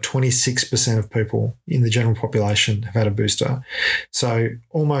Victoria, 26% of people in the general population have had a booster. So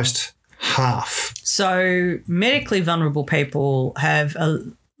almost half. So medically vulnerable people have a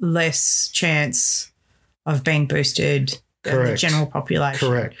less chance of being boosted than the general population.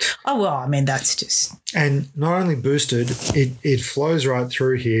 Correct. Oh, well, I mean, that's just... And not only boosted, it flows right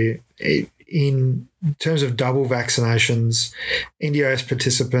through here. In terms of double vaccinations, NDIS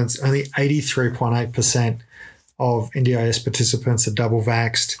participants, only 83.8% of NDIS participants are double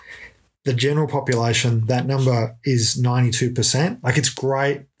vaxxed. The general population, that number is 92%. Like, it's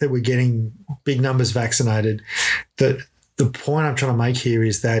great that we're getting big numbers vaccinated. The point I'm trying to make here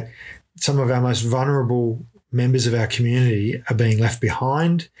is that some of our most vulnerable members of our community are being left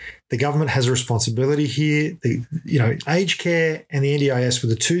behind. The government has a responsibility here. Aged care and the NDIS were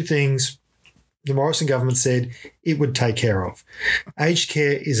the two things the Morrison government said it would take care of. Aged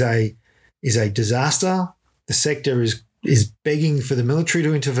care is a disaster. The sector is begging for the military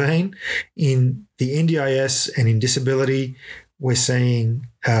to intervene. In the NDIS and in disability, we're seeing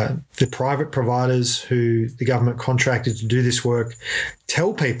the private providers who the government contracted to do this work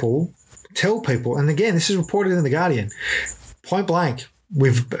tell people, and again, this is reported in The Guardian, point blank,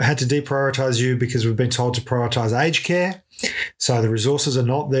 we've had to deprioritise you because we've been told to prioritise aged care. So the resources are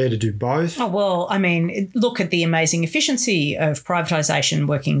not there to do both. Oh, well, I mean, look at the amazing efficiency of privatisation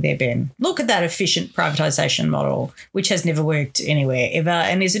working there, Ben. Look at that efficient privatisation model, which has never worked anywhere ever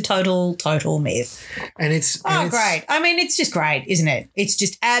and is a total myth. And it's great. I mean, it's just great, isn't it? It's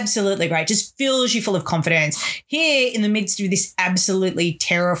just absolutely great. Just fills you full of confidence. Here in the midst of this absolutely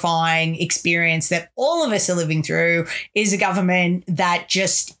terrifying experience that all of us are living through is a government that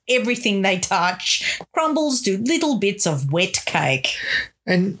just everything they touch crumbles to little bits of wet cake.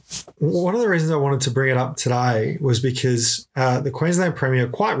 And one of the reasons I wanted to bring it up today was because the Queensland Premier,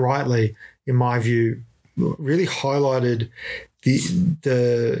 quite rightly, in my view, really highlighted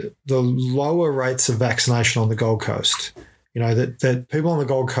the lower rates of vaccination on the Gold Coast. You know, that people on the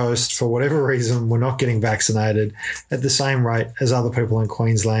Gold Coast, for whatever reason, were not getting vaccinated at the same rate as other people in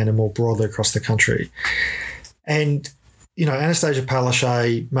Queensland and more broadly across the country. And you know, Anastasia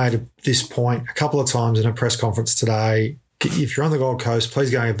Palaszczuk made this point a couple of times in a press conference today. If you're on the Gold Coast,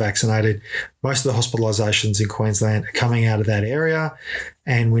 please go and get vaccinated. Most of the hospitalisations in Queensland are coming out of that area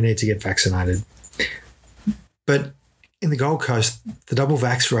and we need to get vaccinated. But in the Gold Coast, the double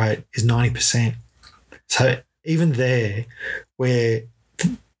vax rate is 90%. So even there, where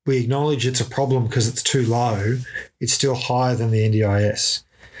we acknowledge it's a problem because it's too low, it's still higher than the NDIS.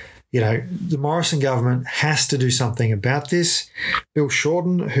 You know, the Morrison government has to do something about this. Bill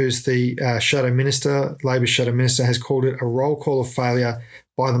Shorten, who's the shadow minister, Labor's shadow minister, has called it a roll call of failure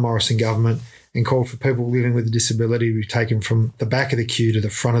by the Morrison government and called for people living with a disability to be taken from the back of the queue to the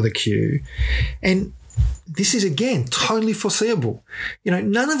front of the queue. And this is, again, totally foreseeable. You know,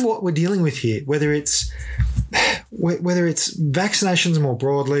 none of what we're dealing with here, whether it's vaccinations more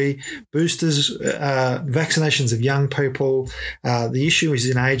broadly, boosters, vaccinations of young people, the issue is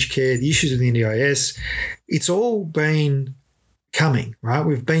in aged care, the issues with the NDIS, it's all been coming, right?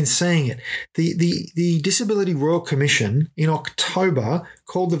 We've been seeing it. The Disability Royal Commission in October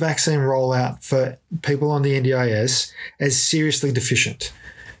called the vaccine rollout for people on the NDIS as seriously deficient.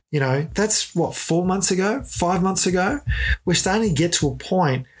 You know, that's 4 months ago, 5 months ago. We're starting to get to a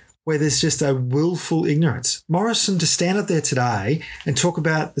point where there's just a willful ignorance. Morrison, to stand up there today and talk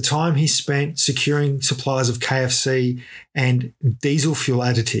about the time he spent securing supplies of KFC and diesel fuel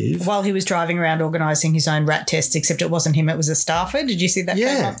additives. While he was driving around organising his own rat tests, except it wasn't him, it was a staffer. Did you see that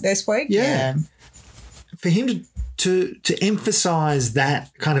come up this week? Yeah. For him to emphasise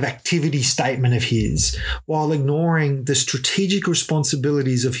that kind of activity statement of his while ignoring the strategic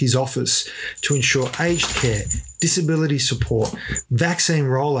responsibilities of his office to ensure aged care, disability support, vaccine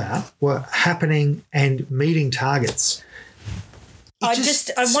rollout were happening and meeting targets. I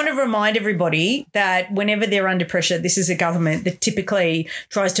want to remind everybody that whenever they're under pressure, this is a government that typically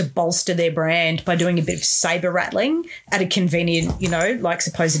tries to bolster their brand by doing a bit of saber rattling at a convenient, like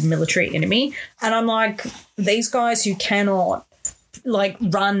supposed military enemy. And I'm like, these guys who cannot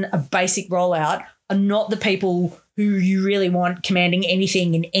run a basic rollout are not the people who you really want commanding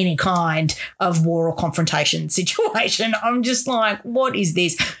anything in any kind of war or confrontation situation. I'm just like, what is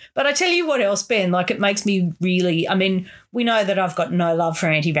this? But I tell you what else, Ben, it makes me really, we know that I've got no love for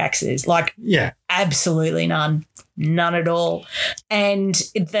anti-vaxxers. Absolutely none. None at all. And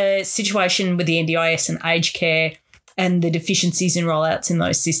the situation with the NDIS and aged care and the deficiencies and rollouts in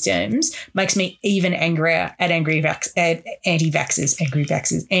those systems makes me even angrier at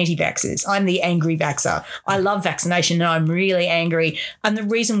anti-vaxxers. I'm the angry vaxxer. I love vaccination and I'm really angry. And the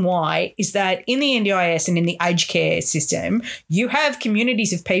reason why is that in the NDIS and in the aged care system, you have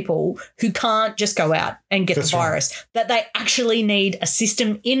communities of people who can't just go out and get the virus, right. That they actually need a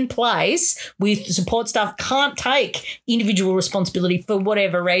system in place with support staff, can't take individual responsibility for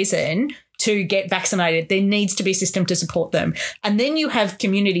whatever reason to get vaccinated. There needs to be a system to support them. And then you have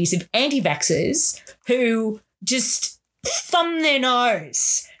communities of anti-vaxxers who just thumb their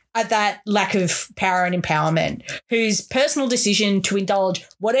nose at that lack of power and empowerment, whose personal decision to indulge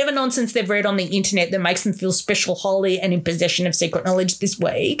whatever nonsense they've read on the internet that makes them feel special, holy, and in possession of secret knowledge this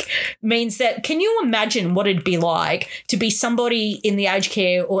week means that, can you imagine what it'd be like to be somebody in the aged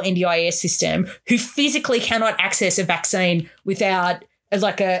care or NDIS system who physically cannot access a vaccine without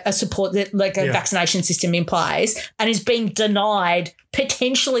a support that a vaccination system in place and is being denied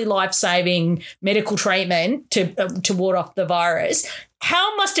potentially life-saving medical treatment to ward off the virus.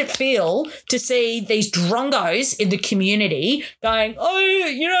 How must it feel to see these drungos in the community going,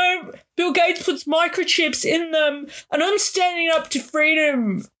 oh, Bill Gates puts microchips in them and I'm standing up to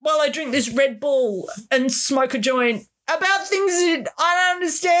freedom while I drink this Red Bull and smoke a joint about things that I don't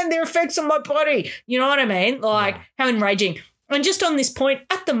understand their effects on my body. You know what I mean? How enraging. And just on this point,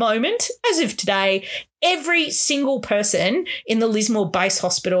 at the moment, as of today, every single person in the Lismore Base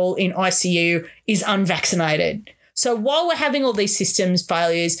Hospital in ICU is unvaccinated. So while we're having all these systems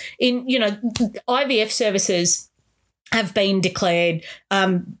failures in, IVF services have been declared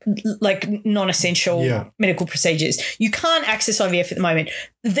non-essential medical procedures. You can't access IVF at the moment.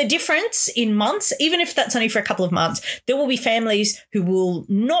 The difference in months, even if that's only for a couple of months, there will be families who will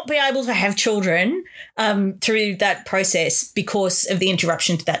not be able to have children through that process because of the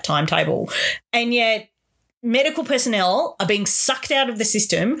interruption to that timetable. And yet medical personnel are being sucked out of the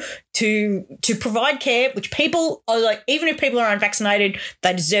system to provide care, which people are even if people are unvaccinated,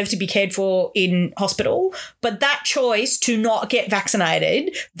 they deserve to be cared for in hospital. But that choice to not get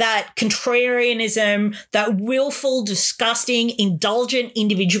vaccinated, that contrarianism, that willful, disgusting, indulgent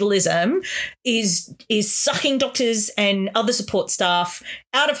individualism is sucking doctors and other support staff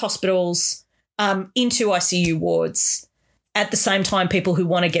out of hospitals into ICU wards at the same time people who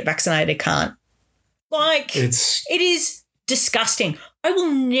want to get vaccinated can't. It is disgusting. I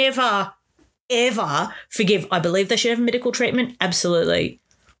will never, ever forgive. I believe they should have medical treatment, absolutely.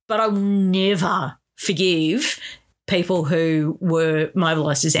 But I will never forgive people who were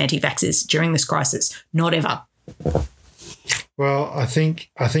mobilised as anti-vaxxers during this crisis. Not ever. Well, I think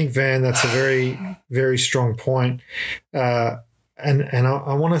Van, that's a very, very strong point. And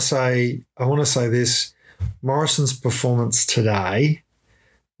I want to say this: Morrison's performance today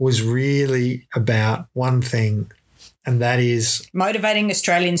was really about one thing, and that is motivating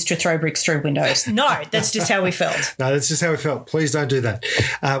Australians to throw bricks through windows. No, that's just how we felt. No, that's just how we felt. Please don't do that.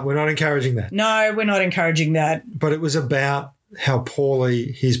 We're not encouraging that. No, we're not encouraging that. But it was about how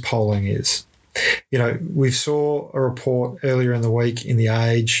poorly his polling is. We saw a report earlier in the week in The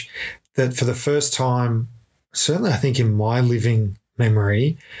Age that for the first time, certainly I think in my living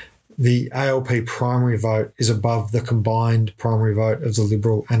memory, the ALP primary vote is above the combined primary vote of the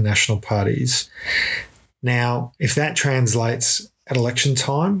Liberal and National parties. Now, if that translates at election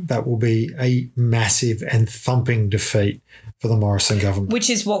time, that will be a massive and thumping defeat for the Morrison government.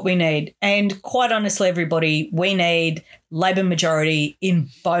 Which is what we need. And quite honestly, everybody, we need Labor majority in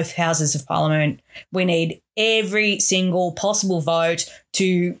both houses of Parliament. We need every single possible vote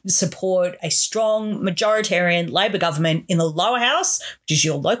to support a strong majoritarian Labor government in the lower house, which is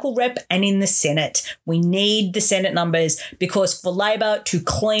your local rep, and in the Senate. We need the Senate numbers because for Labor to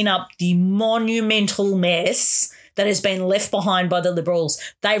clean up the monumental mess that has been left behind by the Liberals,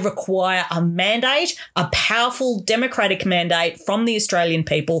 they require a mandate, a powerful democratic mandate from the Australian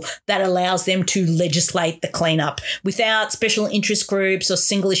people that allows them to legislate the cleanup without special interest groups or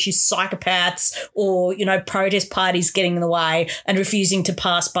single issue psychopaths or, protest parties getting in the way and refusing to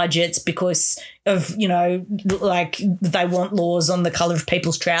pass budgets because of, they want laws on the colour of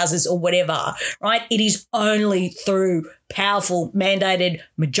people's trousers or whatever, right? It is only through powerful, mandated,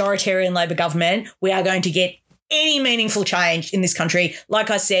 majoritarian Labor government we are going to get any meaningful change in this country, like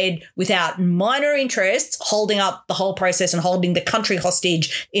I said, without minor interests holding up the whole process and holding the country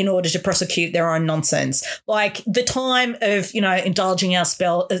hostage in order to prosecute their own nonsense. Like the time of, indulging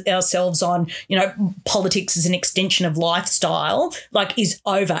ourselves on, politics as an extension of lifestyle, is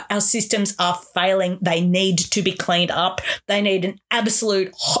over. Our systems are failing. They need to be cleaned up. They need an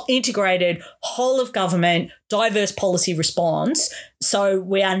absolute integrated whole of government diverse policy response so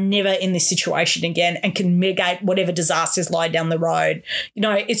we are never in this situation again and can mitigate whatever disasters lie down the road.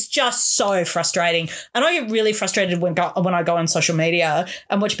 It's just so frustrating. And I get really frustrated when I go on social media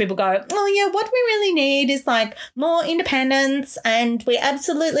and watch people go, oh, yeah, what we really need is more independence and we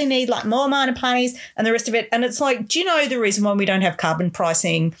absolutely need more minor parties and the rest of it. And it's do you know the reason why we don't have carbon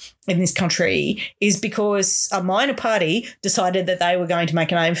pricing in this country is because a minor party decided that they were going to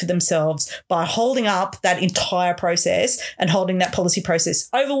make a name for themselves by holding up that entire process and holding that policy process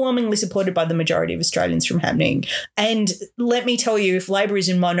overwhelmingly supported by the majority of Australians from happening. And let me tell you, if Labor is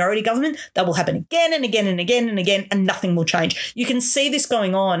in minority government, that will happen again and again and again and again, and nothing will change. You can see this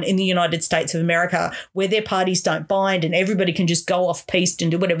going on in the United States of America where their parties don't bind and everybody can just go off-piste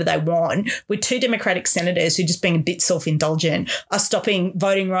and do whatever they want, with two Democratic senators who, just being a bit self-indulgent, are stopping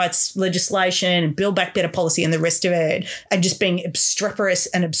voting rights rights legislation and Build Back Better policy and the rest of it, and just being obstreperous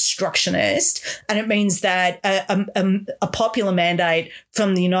and obstructionist. And it means that a popular mandate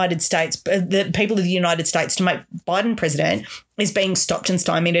from the United States, the people of the United States to make Biden president, is being stopped and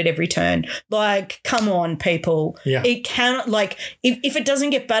stymied at every turn. Like, come on, people. Yeah. It cannot, like, if it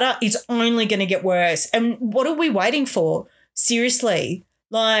doesn't get better, it's only going to get worse. And what are we waiting for? Seriously.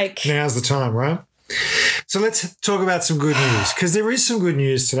 Like, now's the time, right? So let's talk about some good news, because there is some good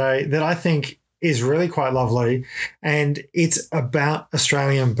news today that I think is really quite lovely, and it's about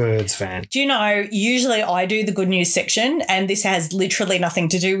Australian birds, Van. Do you know, usually I do the good news section, and this has literally nothing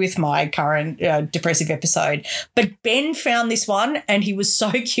to do with my current depressive episode. But Ben found this one, and he was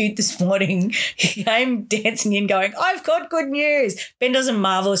so cute this morning. He came dancing in going, I've got good news. Ben does a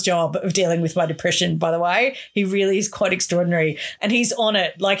marvellous job of dealing with my depression, by the way. He really is quite extraordinary, and he's on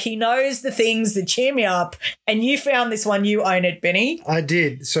it. Like, he knows the things that cheer me up, and you found this one. You own it, Benny. I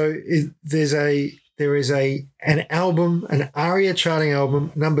did. So there is an album, an ARIA charting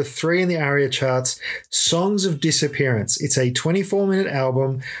album, number 3 in the ARIA charts, Songs of Disappearance. It's a 24-minute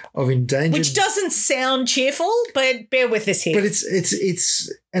album of endangered... Which doesn't sound cheerful, but bear with us here. But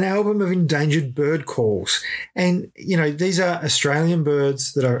it's an album of endangered bird calls. And, you know, these are Australian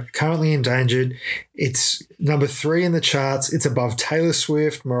birds that are currently endangered. It's number 3 in the charts. It's above Taylor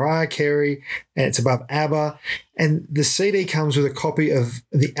Swift, Mariah Carey, and it's above ABBA. And the CD comes with a copy of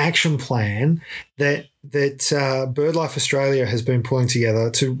the action plan that BirdLife Australia has been pulling together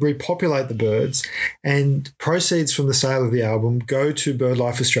to repopulate the birds, and proceeds from the sale of the album go to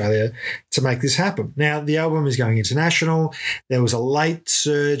BirdLife Australia to make this happen. Now, the album is going international. There was a late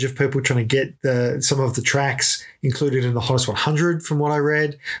surge of people trying to get some of the tracks included in the Hottest 100 from what I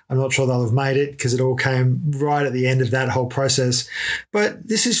read. I'm not sure they'll have made it because it all came right at the end of that whole process. But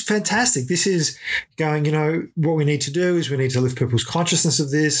this is fantastic. This is going, you know, what we need to do is we need to lift people's consciousness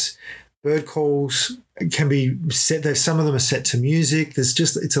of this. Bird calls can be set. Some of them are set to music.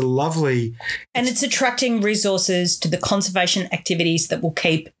 It's a lovely. And it's attracting resources to the conservation activities that will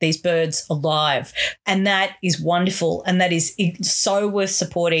keep these birds alive. And that is wonderful. And that is so worth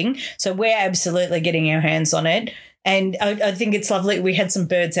supporting. So we're absolutely getting our hands on it. And I think it's lovely. We had some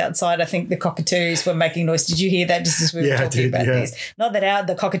birds outside. I think the cockatoos were making noise. Did you hear that just as we were talking about this? Not that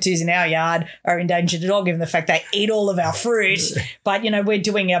the cockatoos in our yard are endangered at all, given the fact they eat all of our fruit. But, you know, we're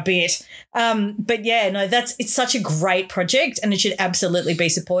doing our bit. But, yeah, no, it's such a great project, and it should absolutely be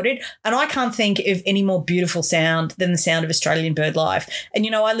supported. And I can't think of any more beautiful sound than the sound of Australian bird life. And,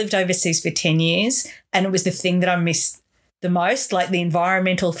 you know, I lived overseas for 10 years, and it was the thing that I missed the most, like the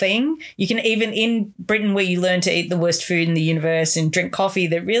environmental thing. You can even in Britain, where you learn to eat the worst food in the universe and drink coffee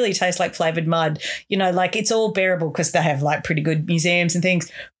that really tastes like flavoured mud, you know, like it's all bearable because they have like pretty good museums and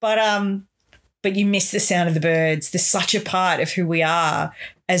things. But you miss the sound of the birds. They're such a part of who we are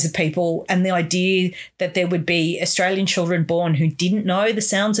as a people, and the idea that there would be Australian children born who didn't know the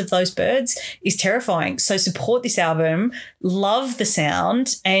sounds of those birds is terrifying. So support this album, love the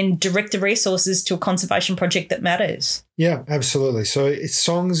sound, and direct the resources to a conservation project that matters. Yeah, absolutely. So it's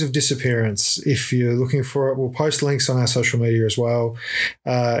Songs of Disappearance. If you're looking for it, we'll post links on our social media as well.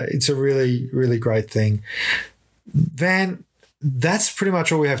 It's a really, really great thing. Van, that's pretty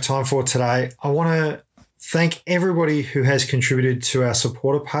much all we have time for today. I want to thank everybody who has contributed to our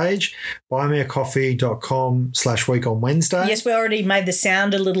supporter page, buymeacoffee.com/week on Wednesday. Yes, we already made the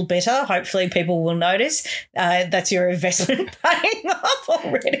sound a little better. Hopefully people will notice. That's your investment paying off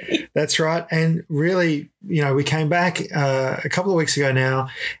already. That's right. And really, you know, we came back a couple of weeks ago now,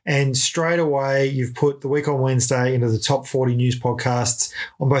 and straight away you've put the Week on Wednesday into the top 40 news podcasts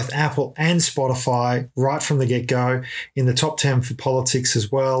on both Apple and Spotify right from the get-go, in the top 10 for politics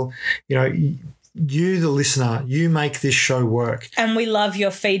as well. You know, you, the listener, you make this show work. And we love your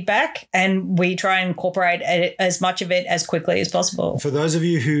feedback, and we try and incorporate as much of it as quickly as possible. For those of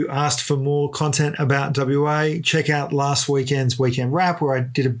you who asked for more content about WA, check out last weekend's Weekend Wrap, where I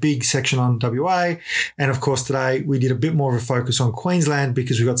did a big section on WA. And, of course, today we did a bit more of a focus on Queensland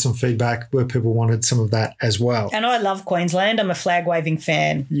because we got some feedback where people wanted some of that as well. And I love Queensland. I'm a flag-waving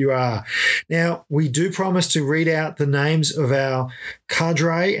fan. You are. Now, we do promise to read out the names of our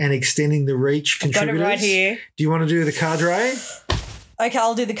cadre and extending the reach contributors. Got it right here. Do you want to do the cadre? Okay,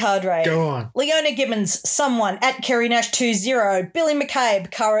 I'll do the cadre. Go on. Leona Gibbons, someone at Kerry Nash 20, Billy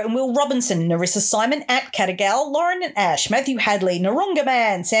McCabe, Cara and Will Robinson, Narissa Simon at Catagal, Lauren and Ash, Matthew Hadley, Narunga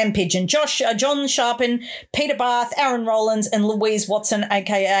Man, Sam Pigeon, John Sharpen, Peter Barth, Aaron Rollins, and Louise Watson,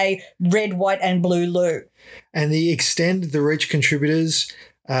 aka Red, White and Blue Lou. And the Extend the Reach contributors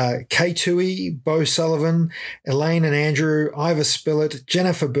Kay Tui, Bo Sullivan, Elaine and Andrew, Ivor Spillett,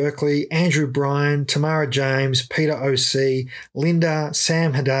 Jennifer Berkeley, Andrew Bryan, Tamara James, Peter O.C., Linda,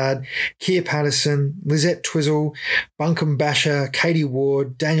 Sam Haddad, Keir Patterson, Lizette Twizzle, Bunkum Basher, Katie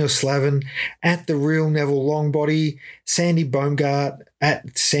Ward, Daniel Slavin, at The Real Neville Longbody, Sandy Baumgart, at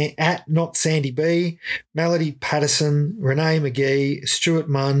Not Sandy B, Melody Patterson, Renee McGee, Stuart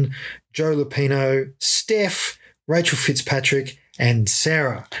Munn, Joe Lupino, Steph, Rachel Fitzpatrick, and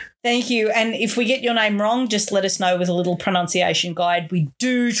Sarah. Thank you. And if we get your name wrong, just let us know with a little pronunciation guide. We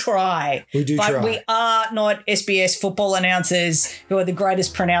do try. But we are not SBS football announcers who are the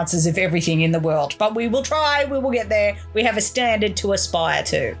greatest pronouncers of everything in the world. But we will try. We will get there. We have a standard to aspire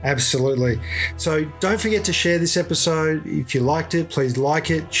to. Absolutely. So don't forget to share this episode. If you liked it, please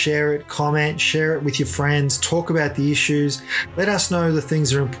like it, share it, comment, share it with your friends, talk about the issues. Let us know the things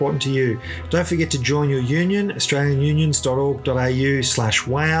that are important to you. Don't forget to join your union,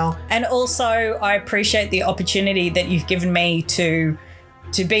 australianunions.org.au/wow. And also, I appreciate the opportunity that you've given me to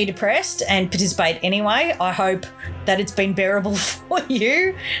be depressed and participate anyway. I hope that it's been bearable for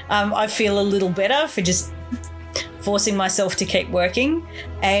you. I feel a little better for just forcing myself to keep working.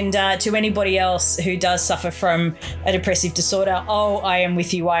 And to anybody else who does suffer from a depressive disorder, I am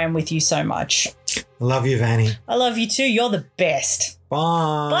with you. I am with you so much. I love you, Vanny. I love you too. You're the best.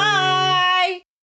 Bye. Bye.